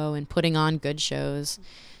show and putting on good shows.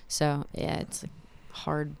 So yeah, it's a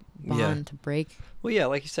hard bond to break. Well, yeah,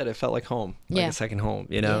 like you said, it felt like home, like a second home,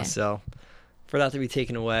 so for that to be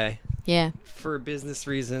taken away for business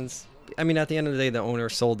reasons, I mean, at the end of the day, the owner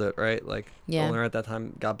sold it, right? Like the owner at that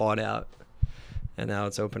time got bought out, and now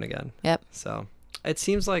it's open again. Yep. So it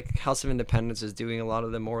seems like House of Independence is doing a lot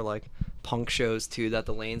of the more like punk shows too that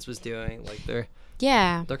the Lanes was doing. Like they're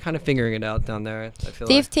kind of figuring it out down there. I feel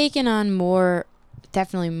they've taken on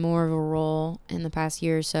definitely more of a role in the past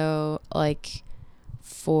year or so, like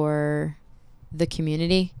for the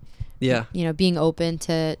community. Yeah. Being open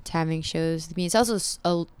to having shows. I mean, it's also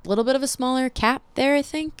a little bit of a smaller cap there, I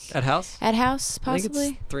think. At House? At House, possibly. I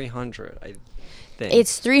think it's 300, I think.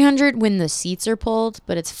 It's 300 when the seats are pulled,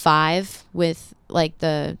 but it's 5 with, like,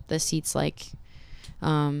 the seats, like,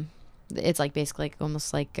 it's, like, basically like,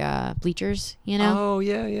 almost like bleachers, Oh,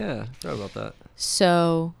 yeah. I forgot about that.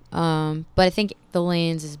 So, but I think the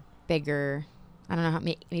Lanes is bigger. I don't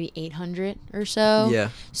know, maybe 800 or so. Yeah.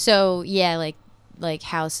 So, yeah, like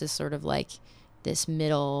House is sort of like this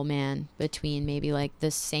middleman between maybe like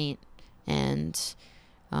the Saint and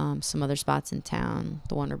some other spots in town,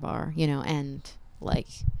 the Wonder Bar, and like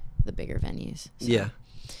the bigger venues. So,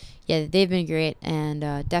 yeah, they've been great, and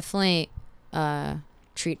definitely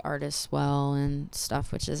treat artists well and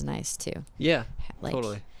stuff, which is nice too. Yeah, like,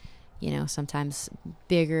 totally. Sometimes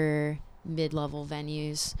bigger mid-level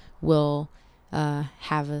venues will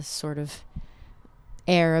have a sort of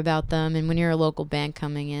air about them, and when you're a local band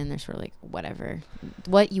coming in, they're sort of like, whatever,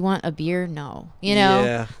 what, you want a beer? No,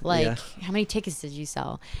 how many tickets did you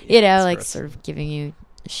sell? Like gross. Sort of giving you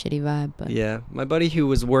a shitty vibe. But my buddy who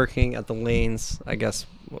was working at the Lanes, I guess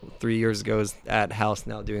 3 years ago, is at House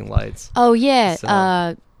now doing lights. Oh yeah.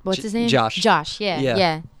 So, what's his name? Josh.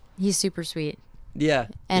 Yeah, he's super sweet.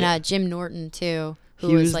 And Jim Norton too,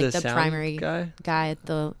 who was like the primary guy at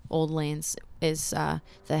the old Lanes, is the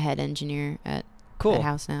head engineer at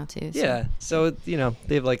House now too. So. Yeah, so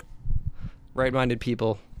they have like right-minded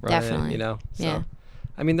people running. Definitely. So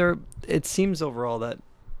I mean, it seems overall that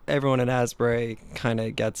everyone in Asbury kind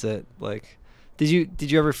of gets it. Like, did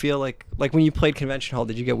you ever feel like when you played Convention Hall,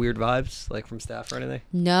 did you get weird vibes like from staff or anything?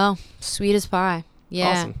 No, sweet as pie. Yeah.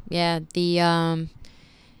 Awesome. Yeah, the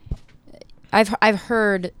I've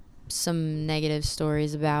heard some negative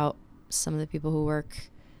stories about some of the people who work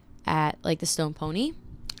at like the Stone Pony.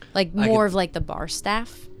 Like more of like the bar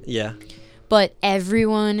staff. Yeah. But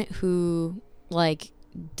everyone who like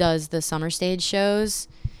does the summer stage shows,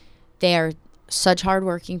 they are such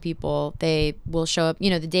hardworking people. They will show up,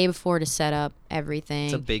 the day before to set up everything.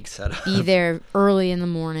 It's a big setup. Be there early in the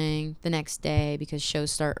morning the next day because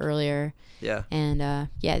shows start earlier. Yeah. And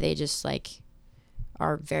they just like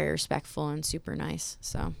are very respectful and super nice.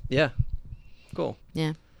 So. Yeah. Cool.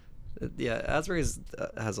 Yeah. Yeah, Asbury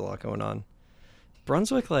has a lot going on.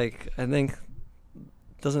 Brunswick, like, I think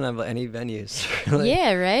doesn't have any venues. Like,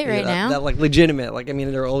 yeah, right now. That like legitimate. Like, I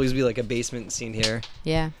mean, there'll always be like a basement scene here.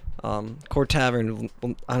 Yeah. Court Tavern,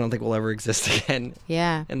 I don't think will ever exist again.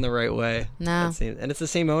 Yeah. In the right way. No. And it's the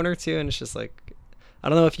same owner too, and it's just like, I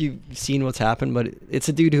don't know if you've seen what's happened, but it's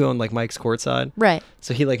a dude who owned like Mike's Courtside. Right.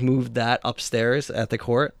 So he like moved that upstairs at the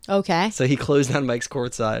court. Okay. So he closed down Mike's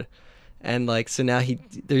Courtside. And like, so now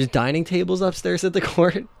there's dining tables upstairs at the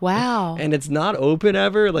court. Wow. And it's not open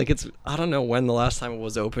ever. Like I don't know when the last time it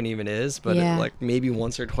was open even is, but like maybe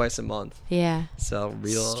once or twice a month. Yeah. So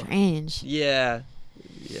real strange. Yeah.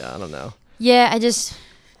 Yeah. I don't know. Yeah.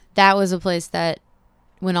 That was a place that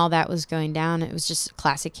when all that was going down, it was just a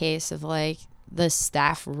classic case of like the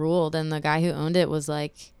staff ruled and the guy who owned it was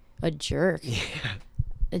like a jerk. Yeah.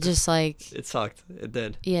 It just like. It sucked. It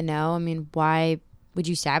did. I mean, why would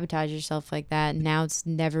you sabotage yourself like that? Now it's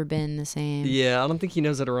never been the same. Yeah, I don't think he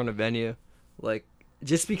knows how to run a venue. Like,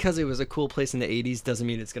 just because it was a cool place in the 80s doesn't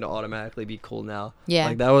mean it's going to automatically be cool now. Yeah.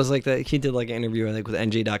 Like, that was like he did like an interview, I think, with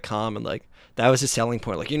NJ.com, and like that was his selling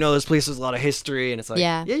point. Like, this place has a lot of history, and it's like,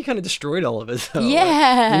 yeah, you kind of destroyed all of it. Though.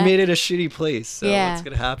 Yeah. Like, you made it a shitty place. So what's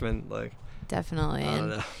going to happen? Like, definitely. I don't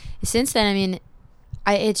know. Since then, I mean,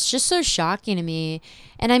 it's just so shocking to me.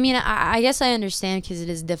 And I mean, I guess I understand because it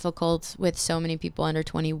is difficult with so many people under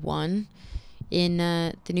 21 in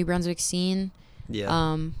the New Brunswick scene.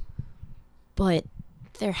 Yeah. But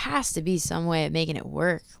there has to be some way of making it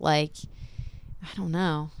work. Like, I don't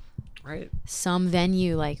know. Right. Some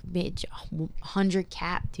venue, like 100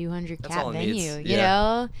 cap, 200 cap venue. You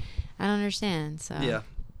know, I don't understand. So yeah.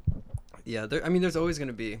 There's always going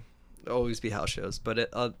to be house shows, but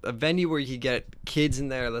a venue where you get kids in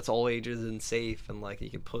there that's all ages and safe, and like you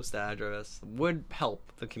can post the address would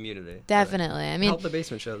help the community. Definitely. I mean, help the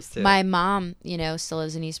basement shows too. My mom, still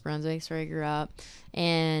lives in East Brunswick, where I grew up,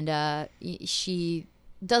 and she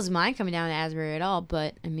doesn't mind coming down to Asbury at all,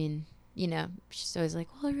 but I mean, she's always like,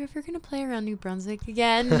 well, are you ever gonna play around New Brunswick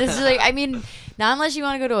again? This is like, I mean, not unless you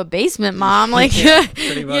want to go to a basement, Mom. Like,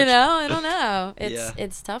 pretty much. I don't know.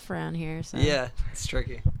 It's tough around here. So yeah, it's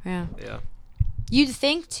tricky. Yeah. Yeah. You'd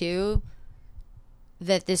think too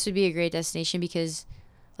that this would be a great destination because,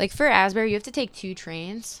 like, for Asbury, you have to take 2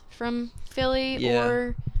 trains from Philly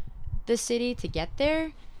or the city to get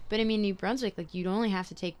there. But I mean, New Brunswick, like, you'd only have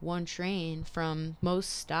to take 1 train from most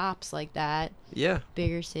stops like that. Yeah.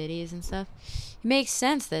 Bigger cities and stuff. It makes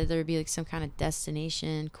sense that there would be like some kind of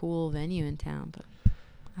destination, cool venue in town, but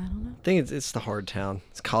I don't know. I think it's the hard town.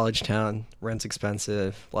 It's college town. Rent's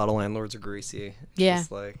expensive. A lot of landlords are greasy. It's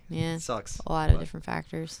just like, it sucks. A lot of different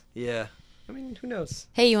factors. Yeah. I mean, who knows?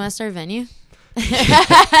 Hey, you want to start a venue?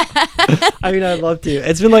 I mean, I'd love to.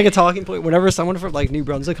 It's been like a talking point. Whenever someone from like New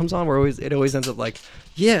Brunswick comes on, it always ends up like,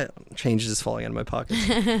 change is falling out of my pocket.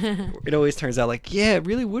 It always turns out like, it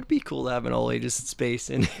really would be cool to have an all ages space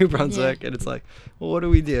in New Brunswick. And it's like, well, what do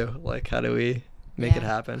we do? Like, how do we make it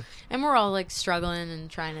happen? And we're all like struggling and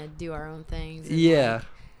trying to do our own things.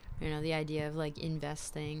 And, like, the idea of like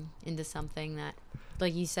investing into something that,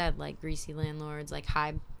 like you said, like greasy landlords, like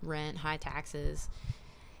high rent, high taxes.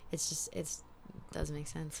 It doesn't make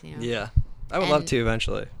sense, Yeah. I would love to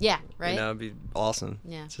eventually. Yeah, right? It'd be awesome.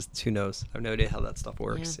 Yeah. It's just, who knows? I have no idea how that stuff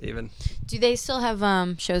works, even. Do they still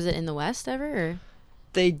have shows in the West ever? Or?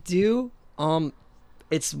 They do.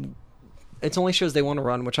 It's only shows they want to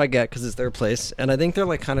run, which I get because it's their place. And I think they're,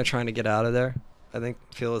 like, kind of trying to get out of there. I think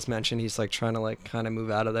Phil has mentioned he's, like, trying to, like, kind of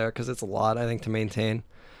move out of there because it's a lot, I think, to maintain.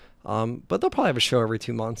 But they'll probably have a show every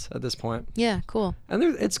 2 months at this point. Yeah, cool. And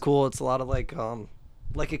it's cool. It's a lot of,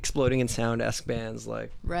 like Exploding in Sound-esque bands,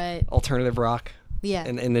 like alternative rock. Yeah.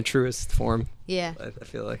 In the truest form. Yeah. I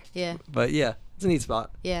feel like. Yeah. But yeah, it's a neat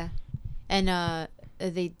spot. Yeah. And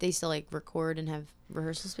they still like record and have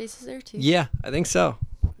rehearsal spaces there too? Yeah, I think so.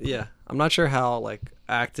 Yeah. I'm not sure how like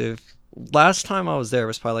active. Last time I was there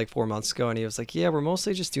was probably like 4 months ago, and he was like, we're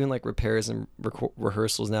mostly just doing like repairs and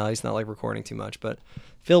rehearsals now. He's not like recording too much, but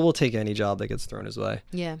Phil will take any job that gets thrown his way.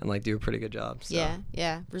 Yeah. And like do a pretty good job. So.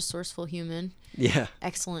 Yeah. Resourceful human. Yeah.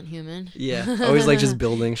 Excellent human. Yeah. Always like just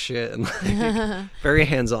building shit and like very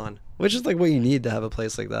hands-on, which is like what you need to have a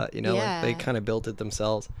place like that, like they kind of built it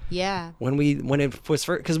themselves. Yeah. When it was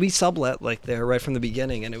first, because we sublet like there right from the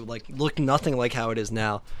beginning, and it would like look nothing like how it is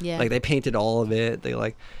now. Yeah. Like they painted all of it. They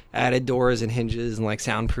like added doors and hinges and like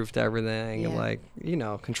soundproofed everything and like,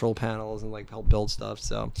 control panels and like help build stuff.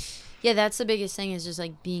 So yeah, that's the biggest thing is just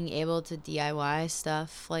like being able to DIY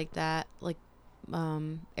stuff like that. Like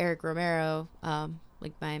Eric Romero,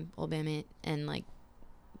 like my old bandmate and like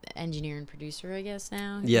engineer and producer, I guess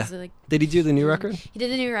now. Yeah. Did he do the new record? He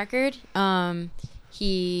did the new record.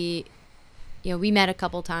 He, we met a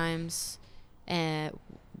couple times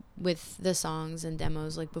with the songs and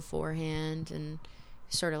demos like beforehand and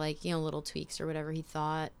sort of like, little tweaks or whatever he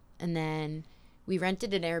thought. And then we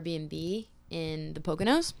rented an Airbnb in the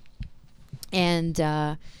Poconos. And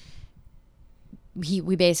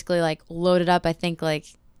we basically like loaded up, I think like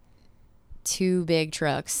 2 big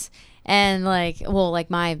trucks and like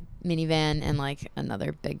my minivan and like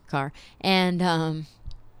another big car, and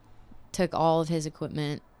took all of his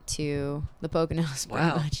equipment to the Poconos pretty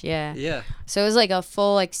much. Yeah. So it was like a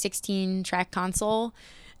full like 16 track console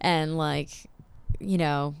and like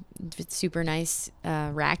super nice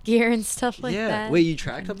rack gear and stuff like that. Yeah. Wait, you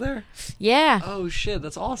tracked up there? Yeah. Oh shit,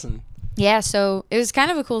 that's awesome. Yeah, so it was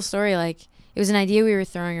kind of a cool story. Like, it was an idea we were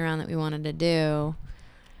throwing around that we wanted to do.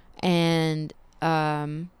 And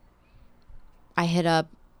I hit up,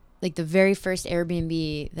 like, the very first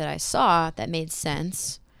Airbnb that I saw that made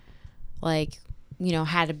sense. Like,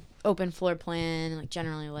 had open floor plan, like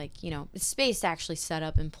generally like, you know, it's space to actually set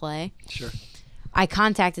up and play. Sure. I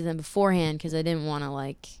contacted them beforehand because I didn't want to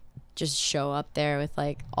like just show up there with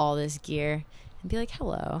like all this gear and be like,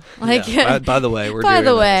 hello. Like, yeah. By the way, we're by doing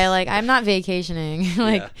the way, this. like I'm not vacationing.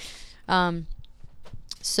 Like,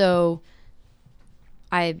 so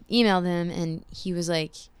I emailed him and he was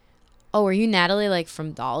like, oh, are you Natalie like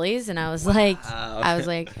from Dolly's? And I was like,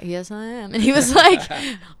 yes, I am. And he was like,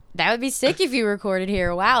 that would be sick if you recorded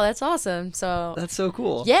here. Wow, that's awesome. So that's so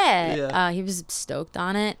cool. Yeah. He was stoked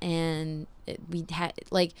on it, and we had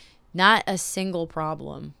like not a single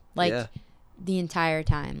problem like the entire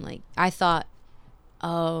time. Like I thought,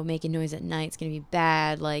 oh, making noise at night's gonna be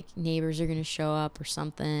bad. Like neighbors are gonna show up or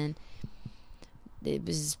something. It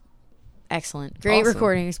was excellent. Great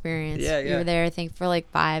recording experience. Yeah. We were there, I think, for like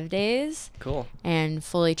 5 days. Cool. And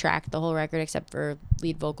fully tracked the whole record except for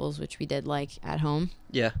lead vocals, which we did like at home.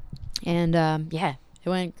 Yeah. And it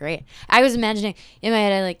went great. I was imagining in my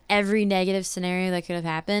head, I like every negative scenario that could have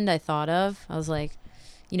happened. I thought of. I was like,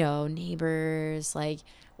 you know, neighbors, like,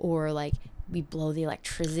 or like we blow the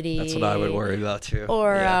electricity. That's what I would worry about too.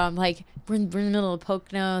 Or like we're in the middle of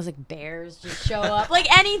Poconos, like bears just show up, like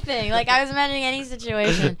anything. Like I was imagining any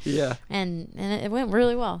situation. Yeah. And it went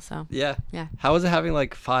really well. So yeah. Yeah. How was it having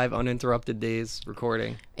like 5 uninterrupted days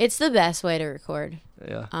recording? It's the best way to record.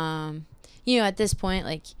 Yeah. You know, at this point,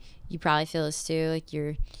 like you probably feel this too. Like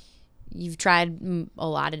you've tried a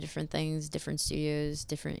lot of different things, different studios,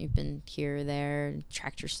 you've been here or there,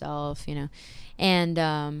 tracked yourself, you know,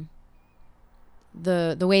 and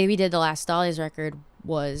the way we did the last Dolly's record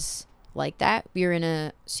was like that. We were in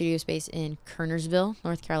a studio space in Kernersville,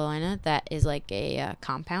 North Carolina, that is like a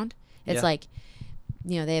compound. It's like,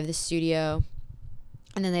 you know, they have the studio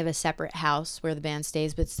and then they have a separate house where the band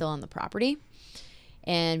stays, but still on the property.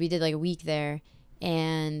 And we did like a week there,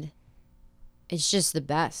 and it's just the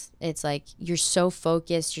best. It's like you're so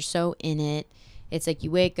focused, you're so in it. It's like you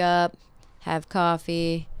wake up, have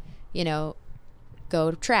coffee, you know, go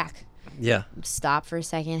to track. Yeah. Stop for a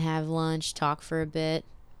second, have lunch, talk for a bit,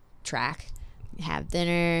 track, have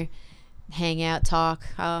dinner, hang out, talk,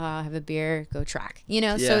 have a beer, go track. You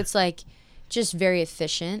know, so it's like just very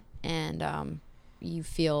efficient, and you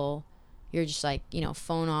feel you're just like, you know,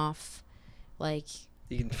 phone off, like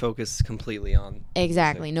you can focus completely on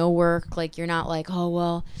exactly music. No work. Like you're not like, oh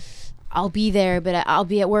well, I'll be there, but I'll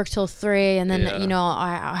be at work till 3, and then you know,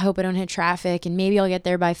 I hope I don't hit traffic, and maybe I'll get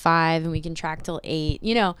there by 5, and we can track till 8.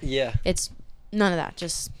 You know, it's none of that.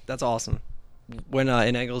 Just that's awesome. When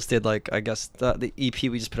In Angles did like, I guess the EP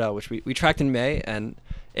we just put out, which we tracked in May, and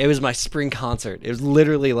it was my spring concert. It was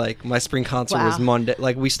literally like my spring concert was Monday.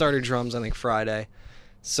 Like we started drums I think Friday.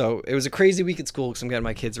 So it was a crazy week at school because I'm getting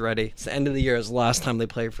my kids ready. It's the end of the year. It was the last time they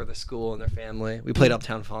played for the school and their family. We played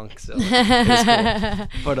Uptown Funk, so it was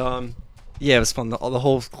cool. But yeah, it was fun. The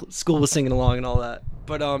whole school was singing along and all that.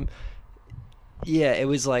 But yeah, it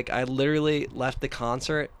was like I literally left the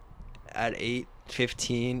concert at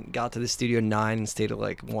 8:15, got to the studio 9, and stayed at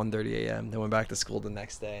like 1:30 a.m. Then went back to school the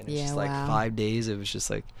next day, and it's just like 5 days. It was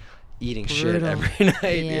just like eating shit every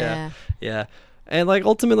night. Yeah. And like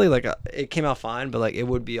ultimately, like it came out fine, but like it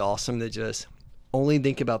would be awesome to just only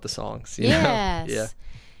think about the songs. You know? Yeah,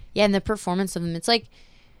 and the performance of them. It's like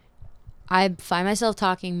I find myself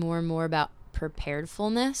talking more and more about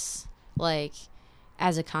preparedfulness, like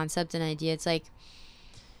as a concept and idea. It's like,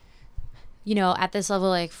 you know, at this level,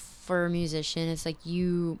 like for a musician, it's like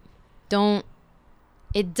it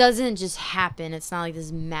doesn't just happen. It's not like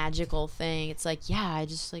this magical thing. It's like, I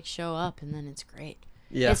just like show up and then it's great.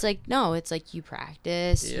 Yeah. It's like, no, it's like you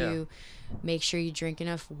practice, you make sure you drink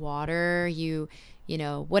enough water, you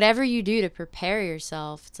know, whatever you do to prepare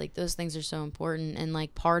yourself. It's like those things are so important, and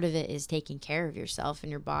like part of it is taking care of yourself and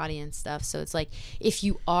your body and stuff. So it's like if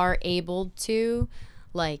you are able to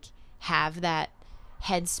like have that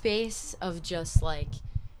headspace of just like,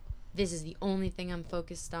 this is the only thing I'm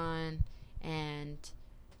focused on, and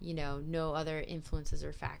you know, no other influences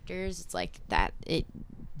or factors, it's like that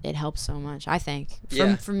it helps so much, I think.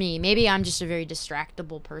 For me, maybe I'm just a very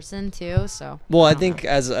distractible person too. So well, I think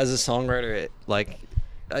as a songwriter, it like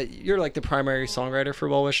you're like the primary songwriter for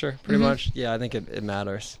Well Wisher, pretty much. Yeah, I think it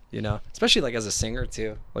matters, you know, especially like as a singer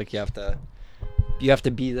too. Like you have to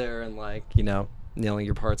be there and like, you know, nailing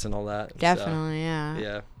your parts and all that. Definitely, so,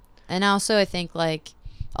 yeah. And also, I think like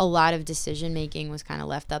a lot of decision making was kind of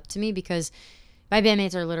left up to me because my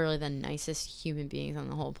bandmates are literally the nicest human beings on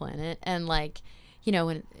the whole planet, and like, you know,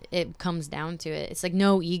 when it comes down to it, it's like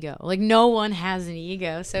no ego. Like no one has an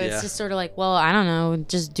ego. So it's just sort of like, well, I don't know,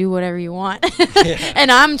 just do whatever you want.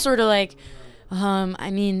 And I'm sort of like, I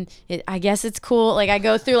mean, I guess it's cool. Like, I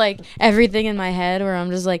go through like everything in my head where I'm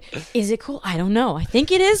just like, is it cool? I don't know. I think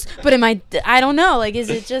it is, but I don't know. Like, is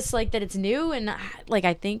it just like that it's new? And like,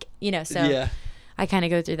 I think, so Yeah. I kind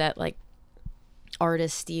of go through that like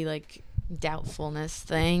artisty, like doubtfulness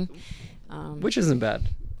thing. Which isn't bad.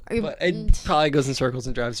 But it probably goes in circles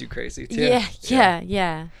and drives you crazy too.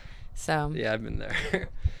 Yeah. So. Yeah, I've been there.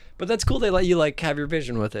 But that's cool. They let you like have your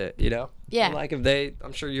vision with it, Yeah. And, like if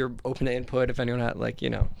I'm sure you're open to input if anyone had like,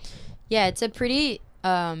 Yeah, it's a pretty.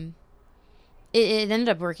 It ended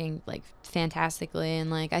up working like fantastically,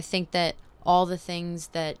 and like I think that all the things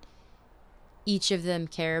that each of them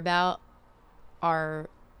care about are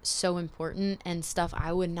so important and stuff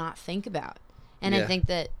I would not think about, and I think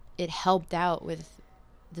that it helped out with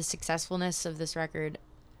the successfulness of this record,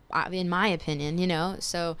 in my opinion.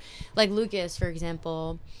 So like Lucas, for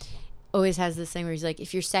example, always has this thing where he's like,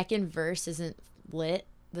 if your second verse isn't lit,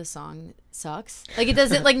 the song sucks. Like, it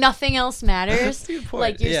doesn't, like, nothing else matters.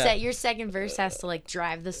 Like, your second verse has to like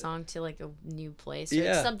drive the song to like a new place,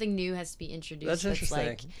 or something new has to be introduced. That's interesting.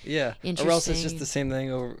 Like, interesting. Or else it's just the same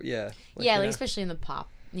thing over. Like especially in the pop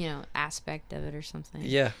aspect of it or something.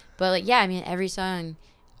 But like, I mean, every song,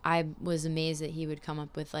 I was amazed that he would come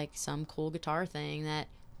up with like some cool guitar thing that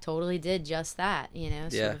totally did just that,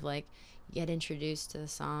 sort of like get introduced to the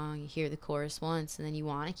song, you hear the chorus once, and then you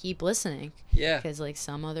want to keep listening. Because like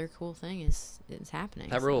some other cool thing is happening.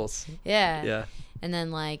 That rules. Yeah. And then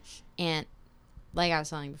like like I was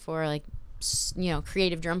telling before, like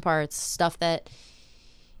creative drum parts, stuff that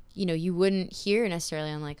you wouldn't hear necessarily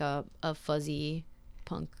on like a fuzzy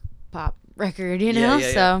punk pop record,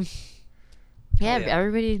 So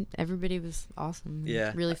everybody was awesome.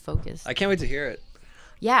 Really focused. I can't wait to hear it.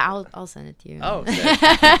 Yeah, I'll send it to you. Oh, okay.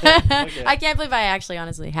 I can't believe I actually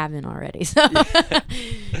honestly haven't already. So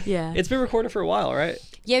yeah. It's been recorded for a while, right?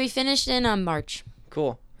 Yeah, we finished in March.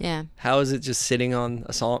 Cool. Yeah. How is it just sitting on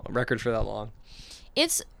a record for that long?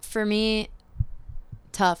 It's, for me,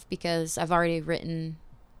 tough because I've already written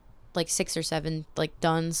like 6 or 7 like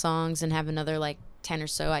done songs and have another like 10 or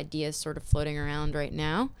so ideas sort of floating around right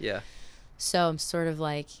now. Yeah. So I'm sort of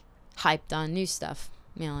like hyped on new stuff.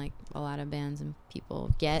 Like a lot of bands and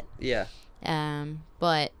people get. Yeah.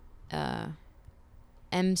 But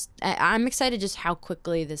I'm excited just how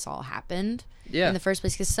quickly this all happened. Yeah. In the first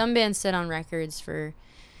place, because some bands sit on records for,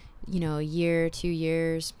 a year, 2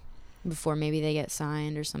 years before maybe they get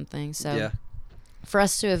signed or something. So for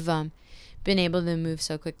us to have been able to move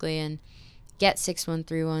so quickly and get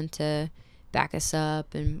 6131 to back us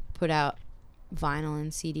up and put out vinyl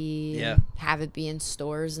and CD and have it be in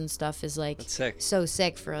stores and stuff is like so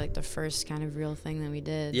sick for like the first kind of real thing that we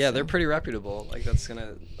did. They're pretty reputable. Like that's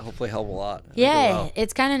gonna hopefully help a lot.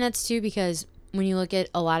 It's kind of nuts too, because when you look at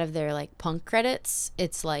a lot of their like punk credits,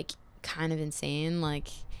 it's like kind of insane. Like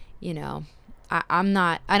I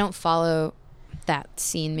don't follow that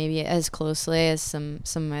scene maybe as closely as some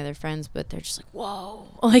of my other friends, but they're just like, whoa,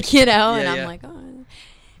 like and I'm like, oh,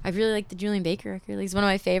 I really like the Julian Baker record. He's one of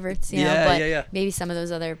my favorites, but maybe some of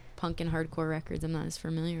those other punk and hardcore records I'm not as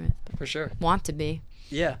familiar with. But for sure. Want to be.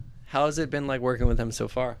 Yeah. How has it been like working with him so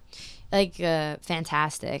far? Like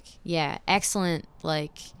fantastic. Yeah. Excellent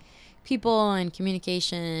like people and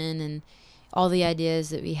communication and all the ideas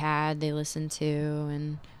that we had they listened to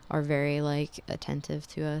and are very like attentive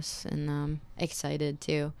to us and excited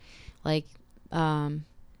too. Like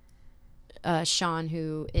Sean,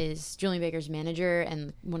 who is Julian Baker's manager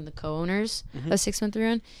and one of the co-owners of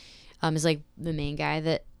 6131, is like the main guy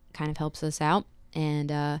that kind of helps us out.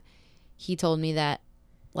 And he told me that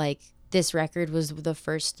like this record was the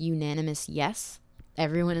first unanimous yes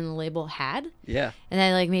everyone in the label had. Yeah. And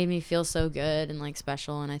that like made me feel so good and like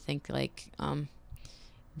special. And I think like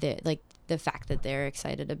the fact that they're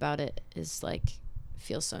excited about it is like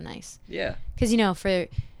feels so nice. Yeah. Because for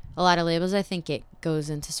a lot of labels, I think it goes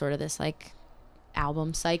into sort of this like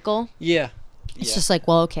album cycle. Yeah. It's just like,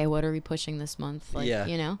 well, okay, what are we pushing this month? Like,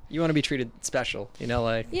 you want to be treated special,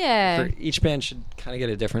 like for each band should kind of get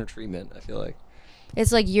a different treatment, I feel like.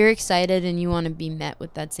 It's like you're excited and you want to be met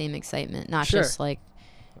with that same excitement, not just like,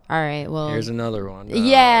 all right, well, here's another one.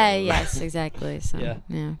 Yes, exactly. So,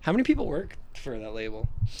 yeah. How many people work for that label?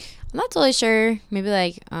 I'm not totally sure. Maybe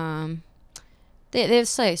like they have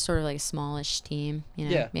like sort of like a smallish team,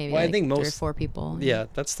 maybe I think 3 or 4 people. Yeah,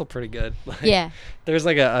 that's still pretty good. Like, there's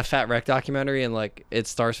like a Fat Wreck documentary, and like it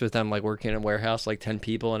starts with them like working in a warehouse, like 10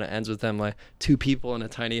 people, and it ends with them like 2 people in a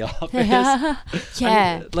tiny office.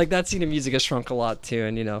 I mean, like that scene of music has shrunk a lot too,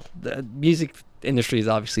 and the music industry has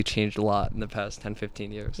obviously changed a lot in the past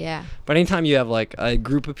 10-15 years. Yeah. But anytime you have like a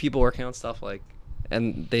group of people working on stuff like,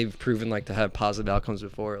 and they've proven like to have positive outcomes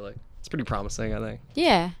before, like it's pretty promising, I think.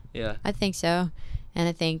 Yeah. Yeah. I think so. And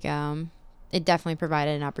I think it definitely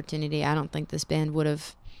provided an opportunity I don't think this band would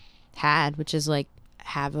have had, which is like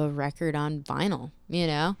have a record on vinyl, you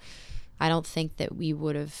know? I don't think that we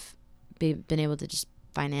would have been able to just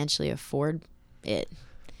financially afford it.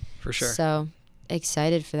 For sure. So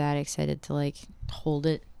excited for that. Excited to like hold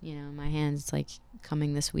it, you know, in my hands. It's like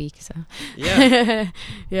coming this week. So yeah.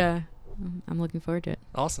 Yeah. I'm looking forward to it.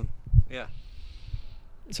 Awesome. Yeah.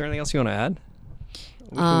 Is there anything else you want to add?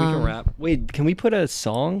 We can wrap. Wait, can we put a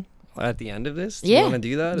song at the end of this? Do you want to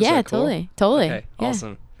do that? Is yeah, that cool? Totally. Okay, yeah.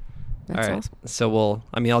 awesome. That's all right. awesome. So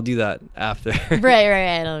I'll do that after.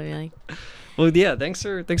 right. It'll be like. Well, yeah, thanks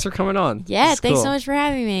for coming on. Yeah, thanks so much for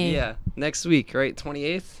having me. Yeah, next week, right?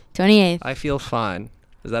 28th? 28th. I Feel Fine.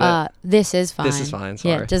 Is that it? This is fine. This is fine,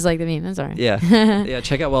 sorry. Yeah, just like the meme. I'm sorry. Yeah. Yeah,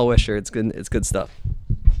 check out Well Wisher. It's good stuff.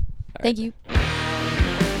 Thank you.